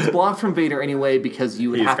 it's blocked from Vader anyway because you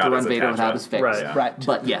would He's have to got run his Vader without attachment. his fix. Right. Right.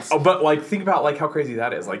 But yes. Oh, but like think about like how crazy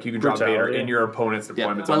that is. Like you can drop Vader Brutality. in your opponent's Yeah.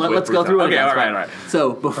 deployments. Well, with let's go through it. Okay, again. all right, all right.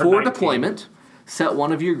 So before 19. deployment, set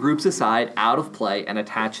one of your groups aside out of play and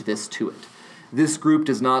attach this to it. This group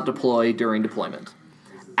does not deploy during deployment.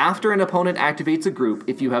 After an opponent activates a group,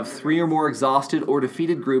 if you have 3 or more exhausted or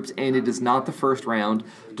defeated groups and it is not the first round,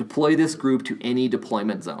 deploy this group to any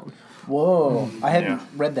deployment zone. Whoa, I hadn't Yeah.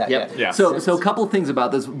 read that Yep. yet. Yeah. So a couple things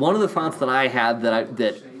about this. One of the thoughts that I had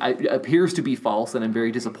that appears to be false and I'm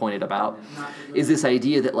very disappointed about is this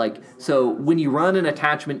idea that like so when you run an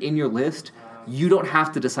attachment in your list, you don't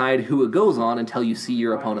have to decide who it goes on until you see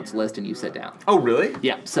your opponent's list and you sit down. Oh, really?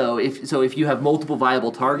 Yeah. So if you have multiple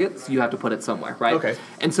viable targets, you have to put it somewhere, right? Okay.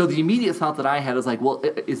 And so the immediate thought that I had is like, well,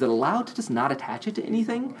 is it allowed to just not attach it to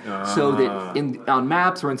anything, so that on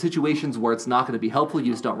maps or in situations where it's not going to be helpful,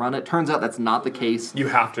 you just don't run it? Turns out that's not the case. You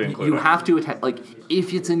have to include You it. have to attach, like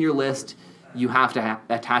if it's in your list, you have to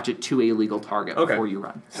attach it to a legal target Okay. before you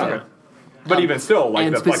run. So. Okay. But even still, like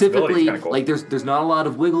And the flexibility is specifically, kind of cool. like there's not a lot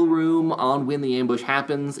of wiggle room on when the ambush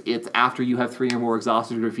happens. It's after you have 3 or more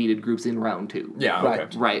exhausted or defeated groups in round 2. yeah. Right.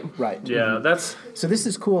 Okay. Right. Right. yeah, that's So this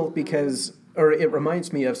is cool because, or it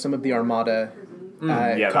reminds me of some of the Armada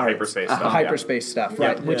Yeah, the cards. hyperspace The stuff. yeah. hyperspace stuff,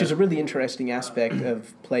 right? Which Yeah. is a really interesting aspect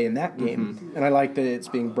of play in that game, and I like that it's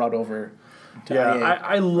being brought over to yeah. IA.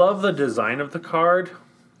 I love the design of the card.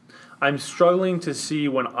 I'm struggling to see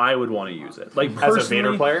when I would want to use it. Like As a personally-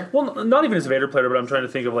 Vader player? Well, not even as a Vader player, but I'm trying to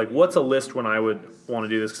think of like what's a list when I would want to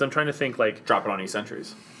do this because I'm trying to think like Drop it on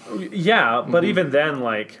E-Sentries. yeah, but even then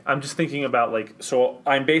like I'm just thinking about like so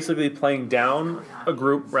I'm basically playing down a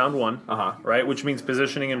group round 1, Uh-huh. right? Which means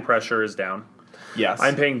positioning and pressure is down. Yes.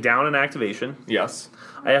 I'm paying down an activation. Yes.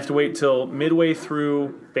 I have to wait till midway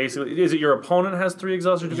through. Basically, is it your opponent has 3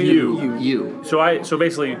 exhausted defeated? You. So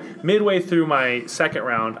basically midway through my second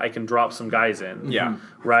round, I can drop some guys in. Yeah.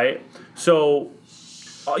 Right. So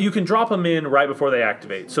you can drop them in right before they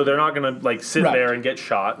activate, so they're not gonna like sit Right. there and get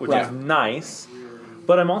shot, which Right. is nice.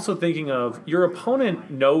 But I'm also thinking of your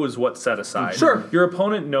opponent knows what's set aside. Sure. Your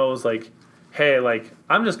opponent knows like, hey, like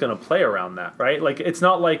I'm just gonna play around that, right? Like it's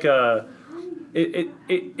not like a.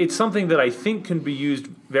 It's something that I think can be used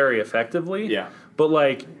very effectively. Yeah. But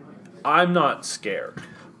like, I'm not scared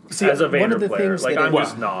See, as a one Vader of the player. things Like that I'm I-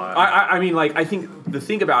 just not. I mean, like, I think the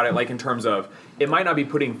thing about it, like, in terms of, it might not be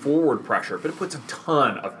putting forward pressure, but it puts a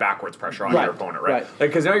ton of backwards pressure on Right, your opponent, right? right. Like,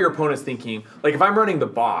 because now your opponent's thinking, like, if I'm running the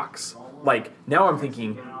box, like, now I'm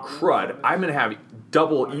thinking, crud, I'm going to have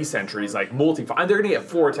double E-sentries, like, they're going to get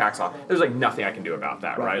 4 attacks off. There's, like, nothing I can do about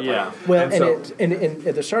that, right? Yeah. Like, Well, and and, so,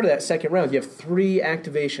 at the start of that second round, you have 3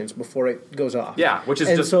 activations before it goes off. Yeah, which is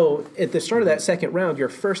and just- so at the start of that second round, your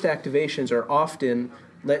first activations are often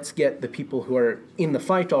let's get the people who are in the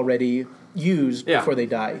fight already used Yeah. before they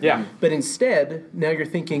die. Yeah. But instead, now you're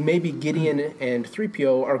thinking maybe Gideon and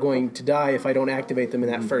 3PO are going to die if I don't activate them in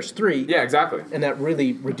that first 3. Yeah, exactly. And that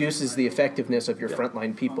really reduces the effectiveness of your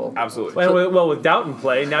frontline people. Absolutely. Well, with Doubt in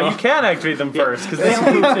play, now you can activate them first because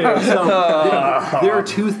they need to. So there are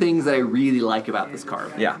two things that I really like about this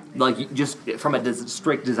card. Yeah. Like just from a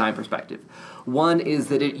strict design perspective. One is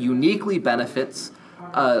that it uniquely benefits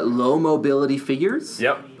low mobility figures.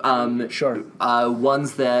 Yep. Sure.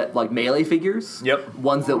 Ones that like melee figures. Yep.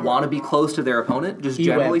 Ones that want to be close to their opponent. Just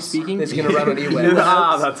generally E-Webs. speaking. It's going to run on E-Webs.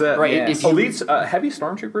 That's it. Right. Yes. If you- Elites, heavy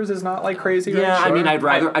stormtroopers is not like crazy. yeah, right? I mean,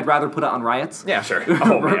 Sure. I'd rather put it on riots. Yeah, sure.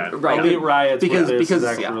 Oh man. Right. Elite Riots Because- with this because- is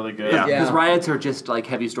actually yeah. really good. Yeah. Because riots are just like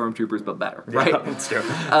heavy stormtroopers, but better, right? That's true.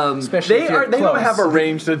 Especially They if you're are. They don't close. have a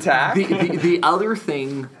ranged attack. The other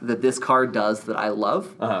thing that this card does that I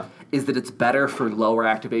love is that it's better for lower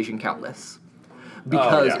activation count lists.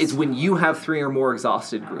 Because yes. it's when you have 3 or more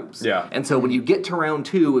exhausted groups. Yeah. And so when you get to round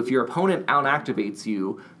 2, if your opponent out-activates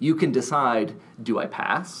you, you can decide, do I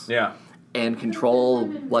pass? Yeah. And control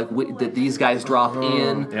like that these guys drop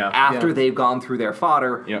in Yeah. after Yeah. they've gone through their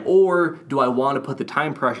fodder, Yep. or do I want to put the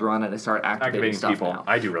time pressure on it and start activating Activating stuff people. now?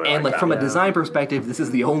 I do really and like that, from a yeah. design perspective, this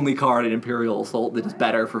is the only card in Imperial Assault that is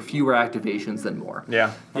better for fewer activations than more.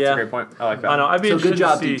 Yeah. That's Yeah. a great point. I like that. I know. I'd be So interested good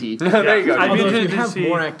job, to see. DT. There you go. I'd be Although if interested you to have see.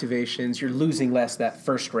 more activations, you're losing less that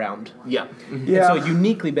first round. Yeah. Yeah. And so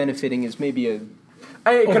uniquely benefiting is maybe a...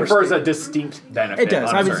 It confers overstated. a distinct benefit. It does.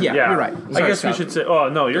 on I was, certain- yeah, Yeah, you're right. I Sorry, guess we Scott. should say. Oh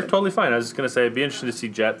no, you're totally fine. I was just gonna say it'd be interesting to see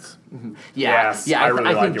Jets. Yes, yeah. I I, really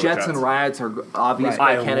I like think it with Jets Jets. and Riots are obvious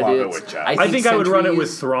Right. I love it candidates. with Jets. I think I would run it with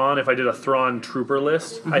Sentries- Thrawn if I did a Thrawn trooper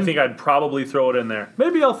list. I think I'd probably throw it in there.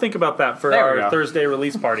 Maybe I'll think about that for There we our go. Thursday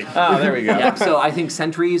release party. Oh, there we go. Yeah, so I think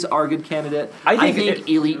Sentries are a good candidate. I think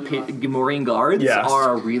Elite Marine Guards Yes.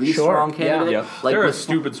 are a really Sure, strong yeah. candidate. Yep. Like They're a with-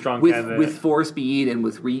 stupid strong with, candidate. with 4 speed and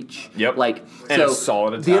with reach. Yep. Like And so a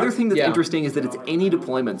solid The attack. other thing that's Yeah. interesting is that it's any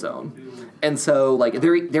deployment zone. And so, like,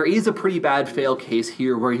 there is a pretty bad fail case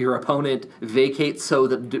here where your opponent vacates so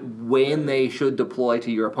that when they should deploy to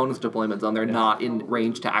your opponent's deployment zone, they're not in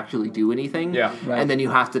range to actually do anything. Yeah. Right. And then you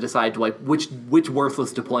have to decide, which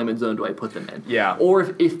worthless deployment zone do I put them in? Yeah.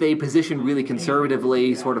 Or if they position really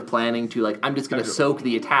conservatively, sort of planning to, like, I'm just going to soak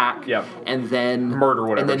the attack Yep. and then Murder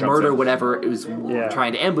whatever and then jumps murder in. whatever is Yeah.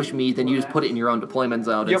 trying to ambush me, then you just put it in your own deployment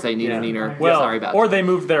zone and Yep. say, neener, Yeah. neener, Well, sorry about or it. they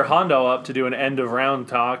moved their Hondo up to do an end of round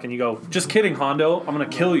talk, and you go, "Just kidding, Hondo. I'm gonna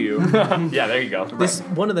kill you." Yeah, there you go. This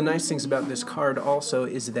one of the nice things about this card also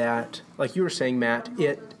is that, like you were saying, Matt,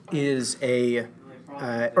 it is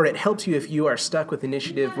or it helps you if you are stuck with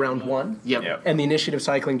initiative round 1. Yep. Yep. And the initiative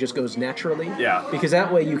cycling just goes naturally. Yeah. Because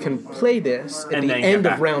that way you can play this at And the then get end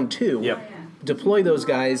back. of round 2. Yep. Deploy those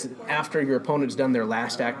guys after your opponent's done their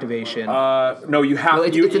last activation. No, you have No,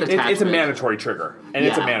 it's- you, it's an it's a attachment. mandatory trigger, and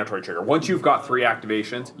it's a Yeah. mandatory trigger. Once you've got 3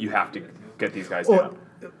 activations, you have to get these guys Or- down.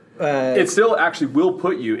 It still actually will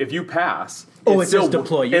put you if you pass. it still says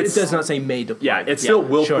deploy. It it's- does not say may deploy. Yeah, it still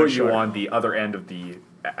will Sure, put sure. you on the other end of the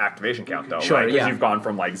activation count, though. Sure, right? Because yeah. you've gone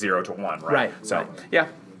from like 0 to 1, right? Right, So right. yeah,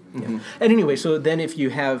 And anyway, so then if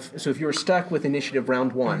you were stuck with initiative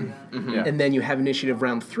round 1, Yeah. and then you have initiative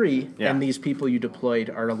round 3, Yeah. and these people you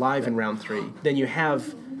deployed are alive in round 3, then you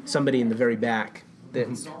have somebody in the very back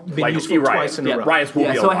that's been Like useful Riot. twice in Yeah, a row. Riot's will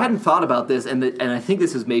Yeah, be so I alive. hadn't thought about this, and I think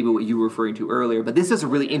this is maybe what you were referring to earlier, but this is a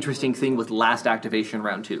really interesting thing with last activation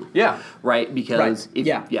round 2. Yeah. Right? Because Right, if,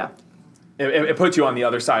 yeah. It puts you on the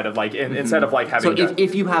other side of like instead of like So having to,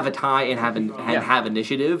 if you have a tie and have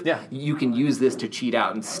initiative, Yeah. you can use this to cheat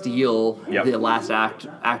out and steal Yep. the last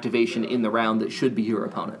activation in the round that should be your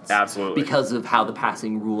opponent's. Absolutely. Because of how the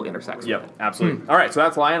passing rule intersects with Yep, it. absolutely. All right, so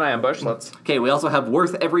that's Lion Eye Ambush. Let's Okay, we also have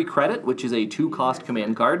Worth Every Credit, which is a 2-cost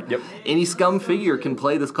command card. Yep. Any scum figure can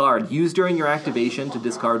play this card. Use during your activation to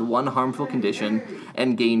discard 1 harmful condition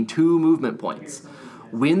and gain 2 movement points.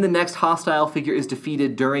 When the next hostile figure is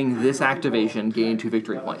defeated during this activation, gain 2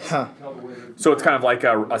 victory points. So it's kind of like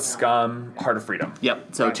a scum Heart of Freedom. Yep.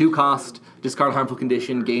 So 2 cost, discard harmful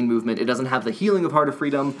condition, gain movement. It doesn't have the healing of Heart of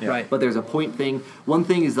Freedom, Right. but there's a point thing. One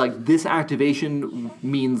thing is like this activation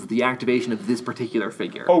means the activation of this particular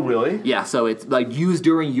figure. Oh, really? Yeah, so it's like used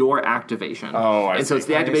during your activation. Oh, I And so see. it's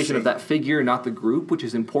the I activation see. of that figure, not the group, which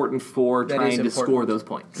is important for That trying is to important. score those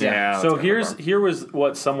points. Yeah. So that's here was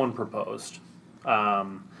what someone proposed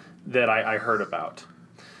that I heard about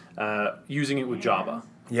using it with Jabba.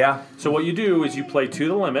 yeah. So what you do is you play to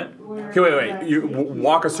the limit. Okay, wait. You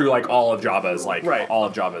walk us through like all of Jabba's Right. all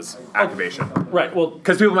of Jabba's activation, Right. Well,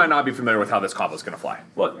 because people might not be familiar with how this combo is going to fly.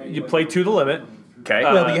 you play to the limit. Okay.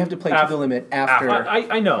 Well, but you have to play to the limit after.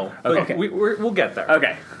 I know, but Okay. we'll get there.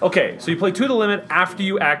 Okay. Okay, so you play to the limit after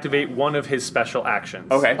you activate one of his special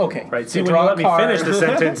actions. Okay. Okay. Right. So See, when draw you a let me card, finish the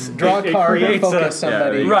sentence, draw a it card or creates focus a,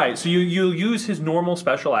 somebody. Yeah, right. So you'll use his normal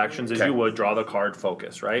special actions as Okay. you would draw the card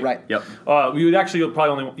focus, right? Right. Yep.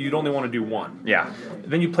 You'd only want to do one. Yeah.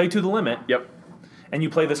 Then you play to the limit. Yep. And you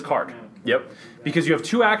play this card. Yep. Because you have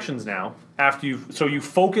two actions now. So you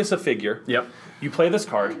focus a figure. Yep. You play this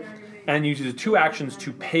card, and you do the two actions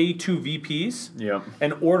to pay 2 VPs. Yep.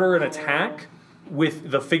 And order an attack with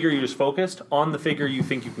the figure you just focused on the figure you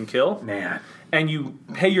think you can kill. Man. And you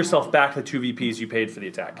pay yourself back the 2 VPs you paid for the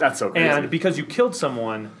attack. That's so crazy. And because you killed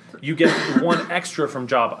someone, you get 1 extra from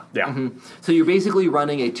Jabba. Yeah. So you're basically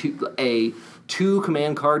running a two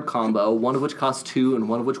command card combo, one of which costs 2 and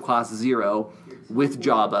one of which costs 0, with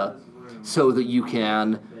Jabba, so that you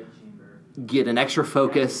can get an extra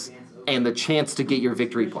focus and the chance to get your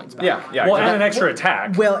victory points back. Yeah. Yeah. Well, exactly. and an extra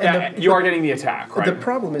attack. Well, and Yeah, you are getting the attack, right? the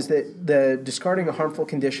problem is that the discarding a harmful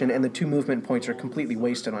condition and the 2 movement points are completely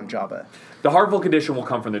wasted on Jabba. The harmful condition will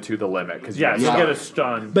come from the to the limit because yeah, you Yeah. get a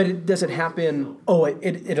stun. But does it happen? Oh,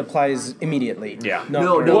 it applies immediately. Yeah. Not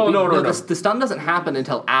No, during- no, Well, no. The stun doesn't happen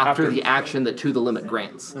until after the action that To the Limit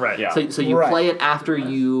grants. Right. Yeah. So you Right. play it after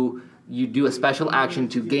you do a special action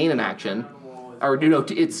to gain an action, or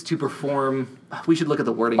it's to perform. We should look at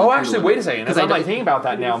the wording. Oh, of To the actually, Limit. wait a second. As 'Cause I'm I like don't- thinking about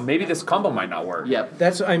that now, maybe this combo might not work. Yep.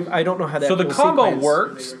 I don't know how that. So the whole combo sequence-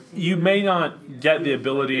 works. You may not get the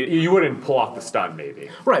ability. You wouldn't pull off the stun, maybe.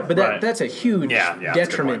 Right, but Right. that's a huge Yeah, that's a good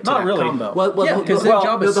detriment point. to Not that really. combo. Well, yeah, because then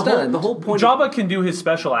Jabba's the stunned. whole point. Jabba can do his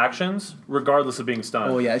special actions regardless of being stunned.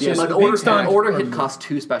 Oh yeah, it's Yeah, just but being an stunned. order hit costs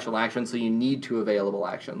 2 special actions, so you need 2 available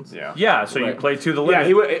actions. Yeah. Yeah, so you Right. play to the Yeah, limit.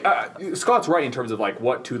 he would. Scott's right in terms of like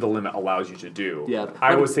what to the limit allows you to do. Yeah,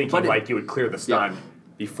 I but- was thinking but it- like you would clear the stun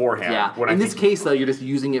beforehand. Yeah. When I In this think- case, though, you're just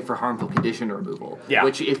using it for harmful condition removal. Yeah.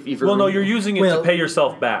 Which, if you're Well, no, you're using it Well- to pay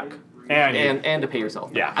yourself back. and to pay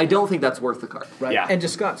yourself. Yeah. I don't think that's worth the card. Right. Yeah. And to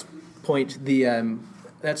Scott's point,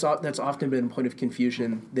 that's often been a point of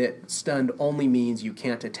confusion that stunned only means you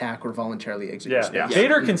can't attack or voluntarily exit your Yeah. spell.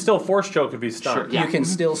 Vader can still force choke if he's stunned. Sure, You can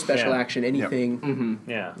still special Yeah. action anything.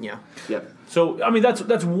 Yeah. Yeah. Yep. So I mean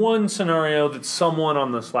that's one scenario that someone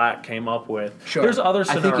on the Slack came up with. Sure. There's other I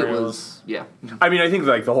scenarios. think it was. Yeah. I mean, I think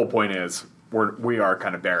like the whole point is we are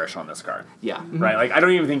kind of bearish on this card, Yeah. right? Like I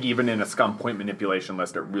don't even think even in a scum point manipulation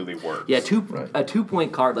list it really works. Yeah, a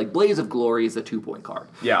 2-point card, like Blaze of Glory is a 2-point card.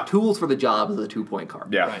 Yeah. Tools for the Job is a 2-point card.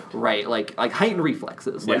 Yeah. Right, like heightened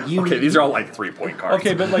reflexes. Yeah. Like you Okay, these are all like 3-point cards.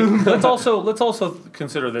 Okay, but like let's also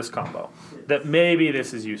consider this combo that maybe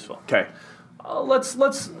this is useful. Okay. Let's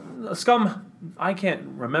Scum. I can't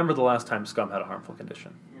remember the last time Scum had a harmful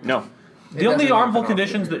condition. No. The only doesn't harmful happen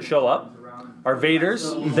conditions that show up are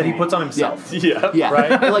Vader's that he puts on himself. Yeah. Yeah,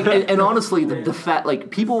 Right? Like, and honestly, the fact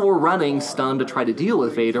like people were running stun to try to deal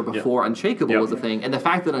with Vader before Unshakable Yep. was a thing, and the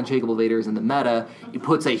fact that Unshakable Vader is in the meta, it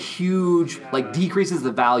puts a huge decreases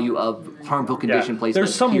the value of harmful condition placement.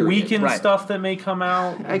 There's some period. weakened Right. stuff that may come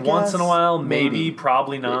out I once in a guess. while, maybe,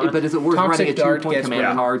 probably not. But is it worth Toxic running a Dart 2-point gets command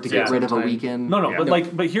rid- card to get yeah. rid of a Time. weaken? No, Yeah.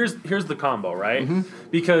 but here's the combo, right?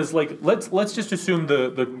 Because like let's just assume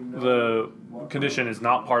the condition is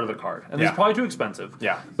not part of the card, and this Yeah. is probably too expensive.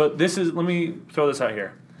 Yeah. But let me throw this out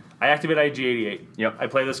here. I activate IG-88. Yep. I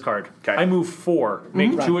play this card. 'Kay. I move 4,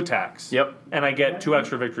 make 2 attacks. Yep. And I get 2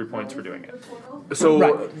 extra victory points for doing it. So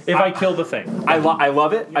Right. If I kill the thing. I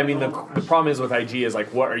love it. I mean, the problem is with IG is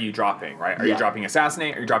like, what are you dropping, right? Are you Yeah. dropping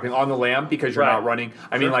Assassinate? Are you dropping On the Lamb because you're Right. not running?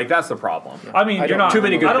 I mean, like, that's the problem. I mean, you're don't- not Too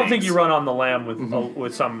many good I don't think things. you run on the lamb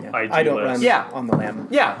with some IG I don't list. run Yeah. on the lamb.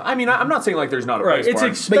 Yeah, I mean, I'm not saying like there's not a Right, place it's for it.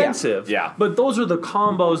 expensive. Yeah. But those are the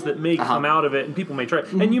combos that may come out of it, and people may try.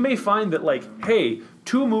 And you may find that, like, hey,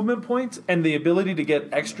 2 movement points and the ability to get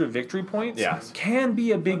extra victory points Yes. can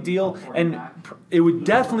be a big deal, and it would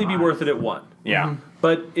definitely be worth it at 1. Yeah.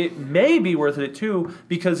 But it may be worth it at 2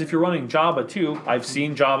 because if you're running Jabba too, I've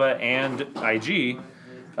seen Jabba and IG.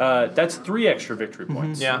 That's 3 extra victory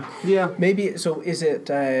points. Yeah. Yeah. Maybe so. Is it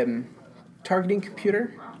targeting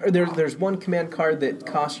computer? Or there's one command card that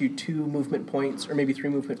costs you 2 movement points, or maybe 3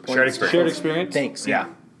 movement points. Shared experience. Shared experience. Thanks. Yeah.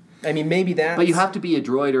 I mean, maybe that. But you have to be a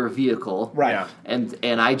droid or a vehicle. right. Yeah. And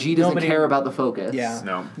IG doesn't Nobody- care about the focus. Yeah.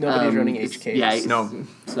 No. Nobody's running it's- HKs. Yeah. No.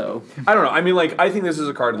 So I don't know. I mean, like, I think this is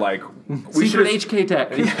a card like we secret should. HK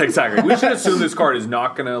tech. Yeah, exactly. We should assume this card is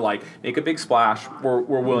not gonna like make a big splash. We're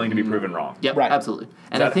willing to be proven wrong. Yep. Right. Absolutely.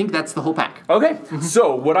 And I think that's the whole pack. Okay,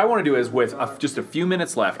 so what I want to do is, with just a few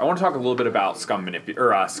minutes left, I want to talk a little bit about scum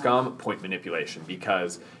point manipulation,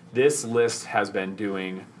 because this list has been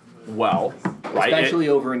doing well, right? Especially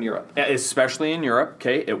over in Europe. Especially in Europe.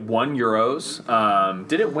 Okay, it won Euros.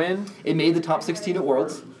 Did it win? It made the top 16 at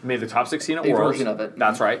Worlds. Made the top 16 at A Worlds. version of it.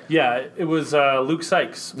 That's right. Yeah, it was Luke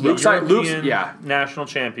Sykes. Luke Sykes- European yeah. national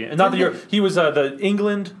champion. And not the Euro, he was the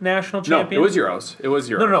England national No, champion. it was Euros. It was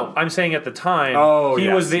Euros. No. I'm saying at the time, he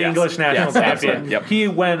yes, was the yes. English national Yes, champion. absolutely. Yep. He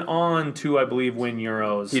went on to, I believe, win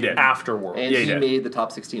Euros. He did. Afterwards. And Yeah, he he did. made the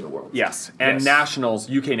top 16 at Worlds. Yes, and Yes. nationals,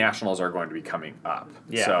 UK nationals are going to be coming up.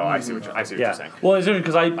 Yeah. So I see what you're saying. Well, it's interesting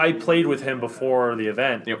because I played with him before the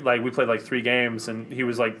event. Yep. Like we played like 3 games, and he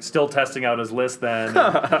was like still testing out his list then,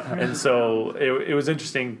 and so it was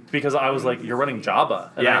interesting because I was like, "You're running Jabba,"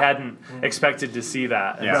 and Yeah. I hadn't expected to see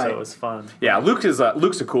that, and Yeah. so it was fun. Yeah, Luke's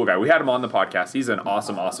a cool guy. We had him on the podcast. He's an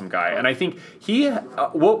awesome guy, and I think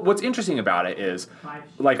what's interesting about it is,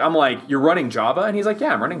 like, I'm like, "You're running Java," and he's like,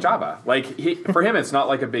 "Yeah, I'm running Java." Like, for him, it's not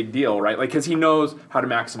like a big deal, right? Like, because he knows how to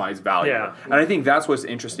maximize value. Yeah. And I think that's what's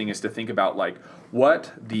interesting is to think about like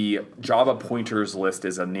what the Java pointers list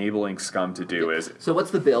is enabling Scum to do is. So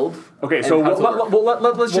what's the build? Okay, And so how does it work?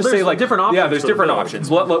 let's just say there's like different options Yeah, there's for the different build. options.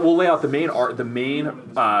 We'll lay out the main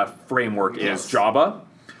framework is Yes. Java,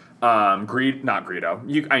 not Greedo.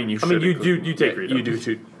 You take Greedo.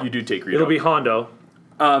 You do take Greedo. It'll be Hondo.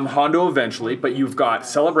 Hondo eventually, but you've got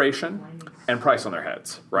Celebration and Price on their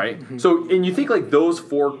heads, right? So, and you think like those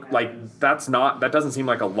 4, like that doesn't seem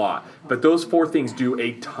like a lot, but those 4 things do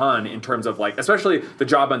a ton in terms of like, especially the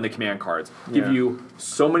Java and the command cards give you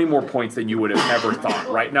so many more points than you would have ever thought,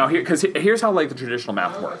 right? Now here's how like the traditional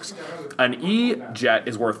math works. An E-jet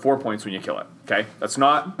is worth 4 points when you kill it, okay?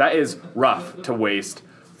 That is rough to waste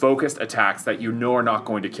focused attacks that you know are not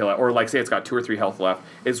going to kill it, or like say it's got 2 or 3 health left.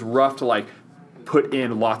 It's rough to like put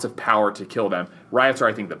in lots of power to kill them. Riots are,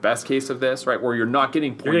 I think, the best case of this, right? Where you're not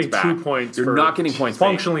getting points You're getting back. 2 points. You're for not getting points back.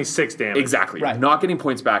 Functionally 6 damage. Exactly. Right. Not getting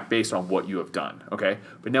points back based on what you have done, okay?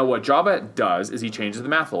 But now what Java does is he changes the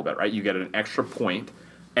math a little bit, right? You get an extra point,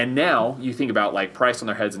 and now you think about like Price on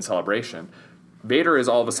their heads in Celebration. Vader is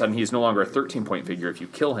all of a sudden, he's no longer a 13-point figure. If you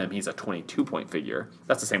kill him, he's a 22-point figure.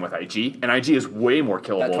 That's the same with IG. And IG is way more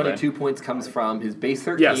killable That than... 22 points comes from his base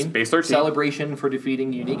 13. Yes, base 13. Celebration for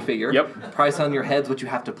defeating unique figure. Yep. Price on your heads, which you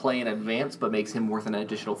have to play in advance, but makes him worth an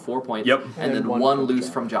additional 4 points. Yep. And then one loose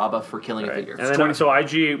from Jabba for killing a figure. And then, so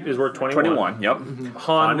IG is worth 21. 21, yep.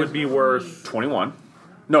 Han would be worth 21.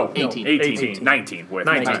 No, 18. 18. 19 with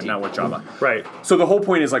 19. not with Java. right. So the whole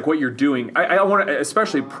point is like what you're doing. I want to,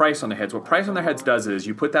 especially Price on the heads. What Price on their heads does is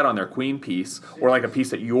you put that on their queen piece, or like a piece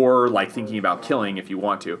that you're like thinking about killing if you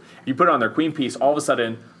want to. You put it on their queen piece. All of a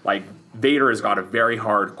sudden, like Vader has got a very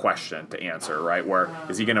hard question to answer, right? Where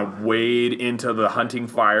is he going to wade into the hunting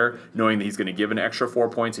fire, knowing that he's going to give an extra 4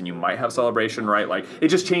 points, and you might have Celebration, right? Like it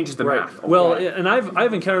just changes the math. Well, and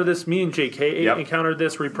I've encountered this. Me and JK Yep. encountered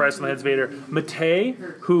this. Repriced on the heads Vader. Matei,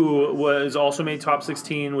 who was also made top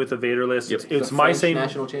 16 with the Vader list. Yep. It's The my French same.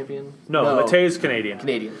 national champion? No, Matei is Canadian.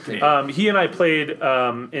 Canadian. He and I played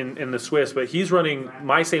in the Swiss, but he's running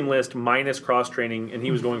my same list minus cross training, and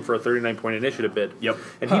he was going for a 39-point initiative bid. Yep.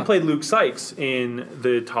 And he played Luke Sykes in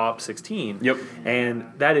the top 16. Yep.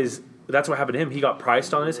 And that's what happened to him. He got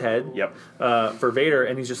priced on his head. Yep. For Vader,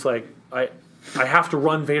 and he's just like, I have to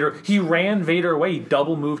run Vader. He ran Vader away. He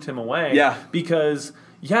double moved him away. Yeah. Because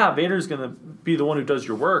Vader's gonna be the one who does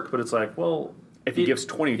your work, but it's like, well. If he gives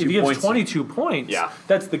 22 if he gives points, 22 points, Yeah.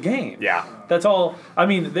 that's the game. Yeah. That's all. I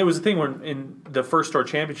mean, there was a thing when in the first store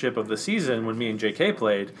championship of the season when me and JK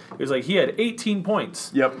played, it was like he had 18 points.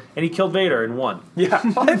 Yep. And he killed Vader and won. yeah,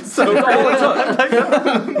 So that's all it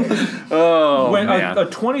took. oh When man, a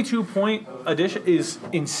 22-point addition is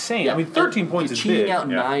insane. I mean, 13 points is cheating big. out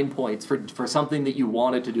Yeah. 9 points for something that you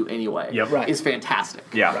wanted to do anyway Yep. Right. is fantastic.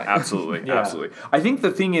 yeah, absolutely, Yeah. absolutely. I think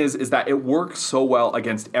the thing is that it works so well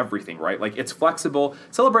against everything, right? Like it's flexible.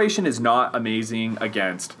 Celebration is not amazing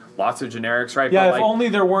against lots of generics, right? Yeah, But, if like, only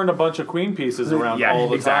there weren't a bunch of queen pieces around Yeah, all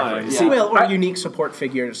the exactly. time. See, Well, or I- unique support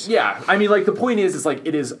figures. Yeah, I mean, like the point is like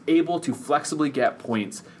it is able to flexibly get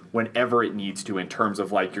points whenever it needs to in terms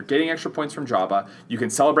of like you're getting extra points from Java. You can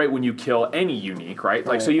celebrate when you kill any unique, right?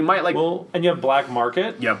 Like so you might like Well, and you have Black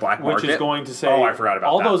Market. You have Black Which is Market. going to say Oh, I forgot about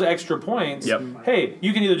all that. those extra points. Yep. Hey,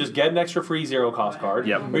 you can either just get an extra free 0 cost card,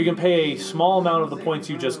 Yep. or you can pay a small amount of the points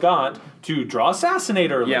you just got to draw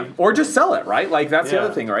Assassinate early. yeah, or just sell it, right? Like that's the Yeah.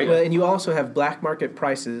 other thing, right? Well, and you also have black market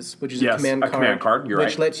prices, which is Yes, a command a card, command card, you're which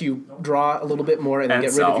right. lets you draw a little bit more and then And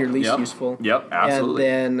get rid of sell. your least Yep. useful. Yep, absolutely.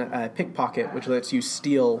 And then pickpocket, which lets you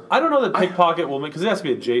steal. I don't know that pickpocket will make because it has to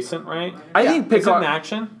be adjacent, right? I think Is it an pickpocket.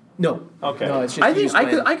 action? No. Okay. No, it's just I think used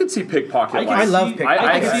I could see pickpocket. I love pickpocket.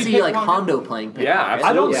 I can see see like Hondo playing pickpocket. Yeah,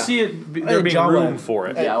 I don't Yeah. see it there being Jawa. room for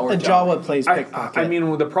it. Yeah, or a Jawa plays pickpocket. I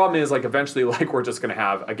mean, the problem is like eventually, like we're just gonna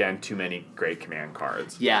have again too many great command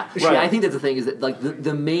cards. Yeah, Right. I think that's the thing is that like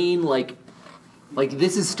the main like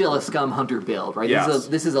this is still a Scum Hunter build, right? Yes.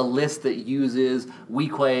 This is a list that uses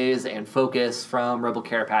weak ways and focus from Rebel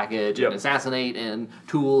Care Package Yep. and Assassinate and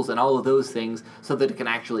tools and all of those things so that it can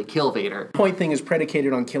actually kill Vader. point thing is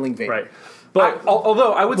predicated on killing Vader. Right. But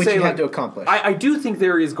although I would Which say you like, had to accomplish. I do think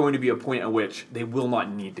there is going to be a point at which they will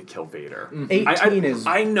not need to kill Vader. 18 is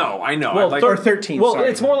I know. Well, Like, or 13. Well, sorry.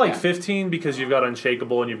 it's more like Yeah. 15 because you've got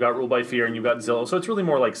Unshakable and you've got Rule by Fear and you've got Zillow. So it's really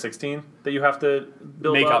more like 16 that you have to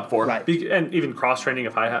build make up for. Right. And even cross training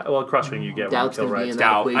if I have cross training you get when you Doubt's kill gonna be right. in that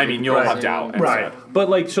Doubt. equation. I mean, you'll Right. have doubt. Right. But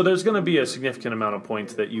like, so there's going to be a significant amount of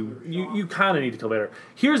points that you kind of need to kill Vader.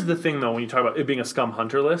 Here's the thing, though, when you talk about it being a Scum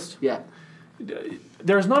Hunter list, Yeah.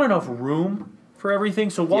 there's not enough room for everything.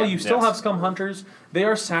 So while Yeah. you still Yes. have Scum Hunters, they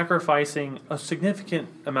are sacrificing a significant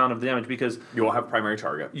amount of damage because You will have primary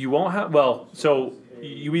target. you won't have. Well, so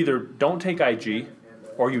you either don't take IG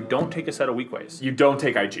or you don't take a set of weak ways. You don't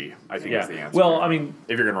take IG. I think Yeah. is the answer. Well, I mean,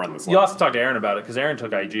 if you're gonna run this, you'll list. have to talk to Aaron about it because Aaron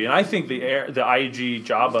took IG, and I think the IG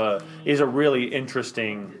Jabba is a really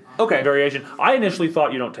interesting Okay. variation. I initially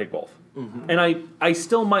thought you don't take both, and I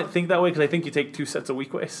still might think that way because I think you take two sets of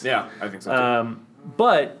weak ways. Yeah, I think so too.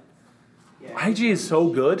 But IG is so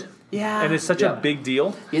good, Yeah. and it's such Yeah. a big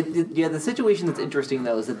deal. Yeah, the situation that's interesting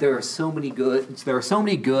though is that there are so many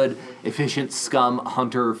good, efficient Scum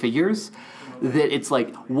Hunter figures that it's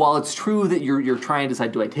like while it's true that you're trying to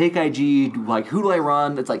decide do I take IG, like who do I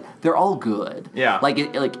run? It's like they're all good. Yeah.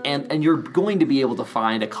 And you're going to be able to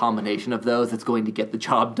find a combination of those that's going to get the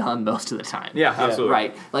job done most of the time. Yeah, absolutely.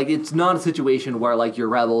 Right. Like it's not a situation where like you're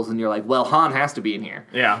rebels and you're like, well, Han has to be in here.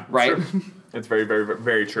 Yeah, Right. sure. It's very, very,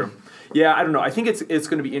 very true. Yeah, I don't know. I think it's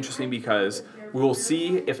going to be interesting because we will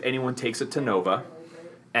see if anyone takes it to Nova,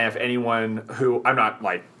 and if anyone who I'm not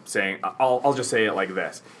like saying I'll just say it like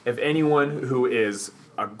this: if anyone who is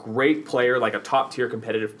a great player, like a top tier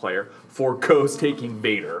competitive player, forgoes taking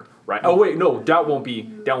Vader. Right. Oh wait, no, that won't be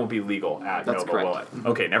legal at That's Nova, correct. will it?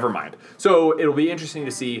 Okay, never mind. So it'll be interesting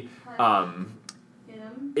to see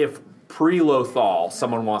if pre-Lothal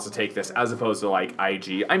someone wants to take this as opposed to like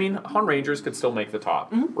IG. I mean, Han Rangers could still make the top,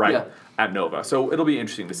 right? Yeah. At Nova. So it'll be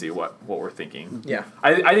interesting to see what we're thinking. Yeah.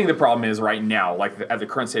 I think the problem is right now, like at the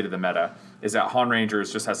current state of the meta, is that Han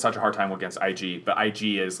Rangers just has such a hard time against IG, but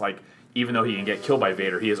IG is like, even though he can get killed by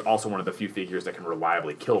Vader, he is also one of the few figures that can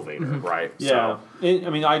reliably kill Vader, right? Yeah, I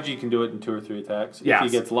mean, IG can do it in 2 or 3 attacks if Yes. he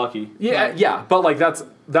gets lucky. Yeah, but like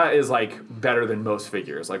that is like better than most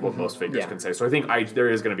figures, like what most figures Yeah. can say. So I think there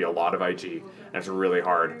is going to be a lot of IG, and it's really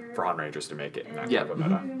hard for Han Rangers to make it in that Yeah. type of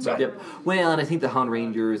meta. So Yep. Well, and I think the Han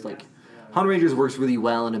Rangers works really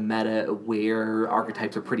well in a meta where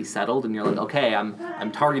archetypes are pretty settled, and you're like, okay,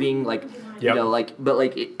 I'm targeting like. Yep. You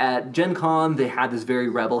know, at Gen Con, they had this very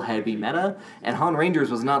rebel-heavy meta, and Han Rangers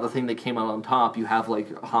was not the thing that came out on top. You have,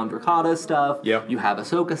 like, Han Drakata stuff. Yep. You have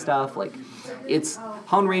Ahsoka stuff. Like,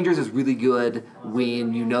 Han Rangers is really good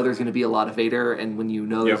when you know there's going to be a lot of Vader, and when you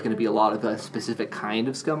know there's Yep. going to be a lot of a specific kind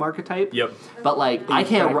of Scum archetype. Yep. But, like, I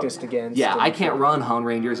can't... practiced against Yeah, and- I can't run Han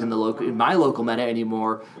Rangers in my local meta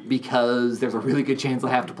anymore because there's a really good chance I'll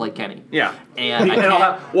have to play Kenny. yeah, And I and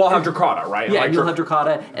can't... we'll have Drakata, right? Yeah, Like and you'll have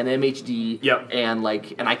Drakata and MHD. Yep. And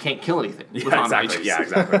I can't kill anything. with Yeah, Han exactly. Rangers. Yeah,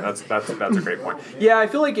 exactly. That's a great point. Yeah, I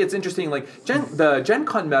feel like it's interesting. Like the Gen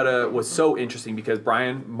Con meta was so interesting because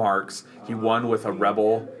Brian Marks, he won with a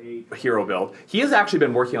Rebel hero build. He has actually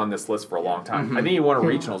been working on this list for a long time. I think he won a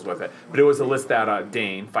regionals with it, but it was a list that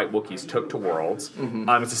Dane Fight Wookiees took to Worlds.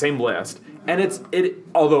 It's the same list, and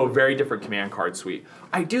although a very different command card suite.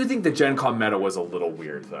 I do think the Gen Con meta was a little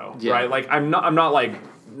weird though, Yeah. right? Like I'm not like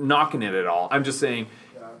knocking it at all. I'm just saying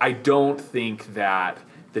I don't think that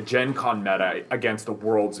the Gen Con meta against the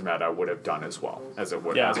Worlds meta would have done as well as it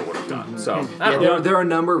would have done. So I don't know. There are a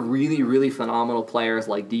number of really, really phenomenal players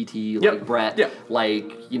like DT, Yep. like Brett, Yep.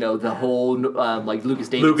 like the whole like Lucas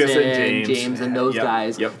Davidson, Lucas and James. and those Yep.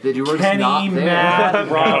 guys. Yep. That you were just Kenny, not there. Matt,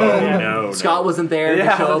 Rob. No, Scott wasn't there to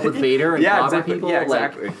show up with Vader and clobber exactly. people. Yeah, Like,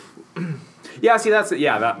 exactly. Yeah, see,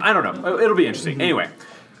 I don't know. It'll be interesting. Anyway,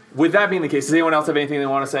 With that being the case, does anyone else have anything they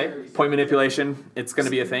want to say? Point manipulation, it's going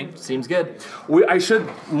to be a thing. Seems good. I should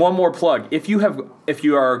one more plug. If you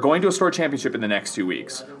are going to a store championship in the next 2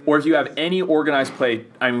 weeks, or if you have any organized play,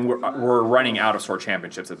 I mean we're running out of store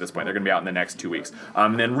championships at this point. They're going to be out in the next 2 weeks.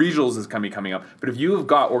 And then regionals is going to be coming up. But if you have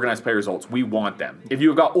got organized play results, we want them. If you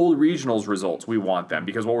have got old regionals results, we want them,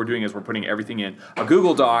 because what we're doing is we're putting everything in a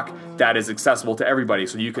Google Doc that is accessible to everybody,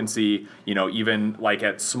 so you can see, even like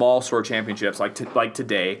at small store championships, like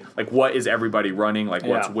today. Like, what is everybody running? Like,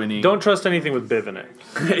 what's winning? Don't trust anything with Biv in it.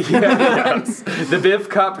 Yes. The Biv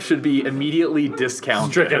Cup should be immediately discounted.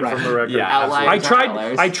 Stricken from the record. Yeah, Outliers.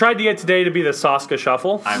 absolutely. I tried to get today to be the Saska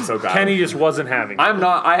Shuffle. I'm so glad. Kenny just wasn't having it.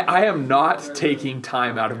 I am not taking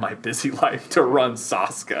time out of my busy life to run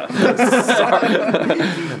Saska.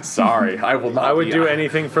 Sorry, I will not. I would do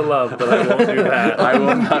anything for love, but I won't do that. I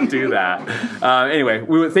will not do that. Anyway,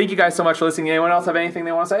 we would thank you guys so much for listening. Anyone else have anything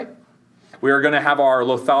they want to say? We are going to have our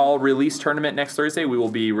Lothal release tournament next Thursday. We will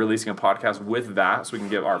be releasing a podcast with that, so we can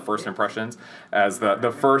give our first impressions as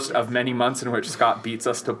the first of many months in which Scott beats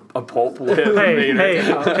us to a pulp with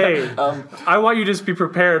Hey, I want you to just be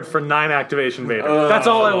prepared for 9 activation Vader. That's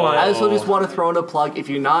all I want. I also just want to throw in a plug. If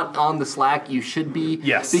you're not on the Slack, you should be.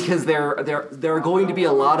 Yes. Because there are going to be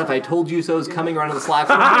a lot of I told you so's coming around the Slack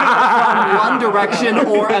from one direction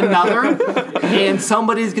or another, and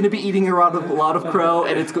somebody's going to be eating a lot of crow,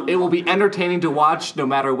 and it will be entertaining to watch no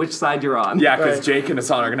matter which side you're on. Yeah, because Jake and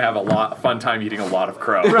Hassan are going to have a fun time eating a lot of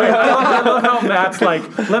crow. Right. I love how Matt's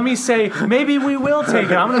like, let me say, maybe we will take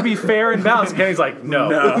it. I'm going to be fair and balanced. Kenny's like, no.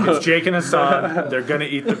 It's Jake and Hassan. They're going to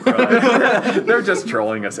eat the crow. They're just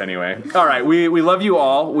trolling us anyway. All right, we love you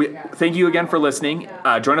all. Thank you again for listening.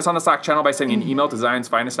 Join us on the Slack channel by sending an email to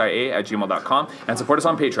zionsfinestia@gmail.com and support us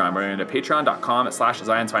on Patreon. We're going to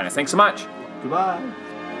patreon.com/zionsfinest. Thanks so much. Goodbye.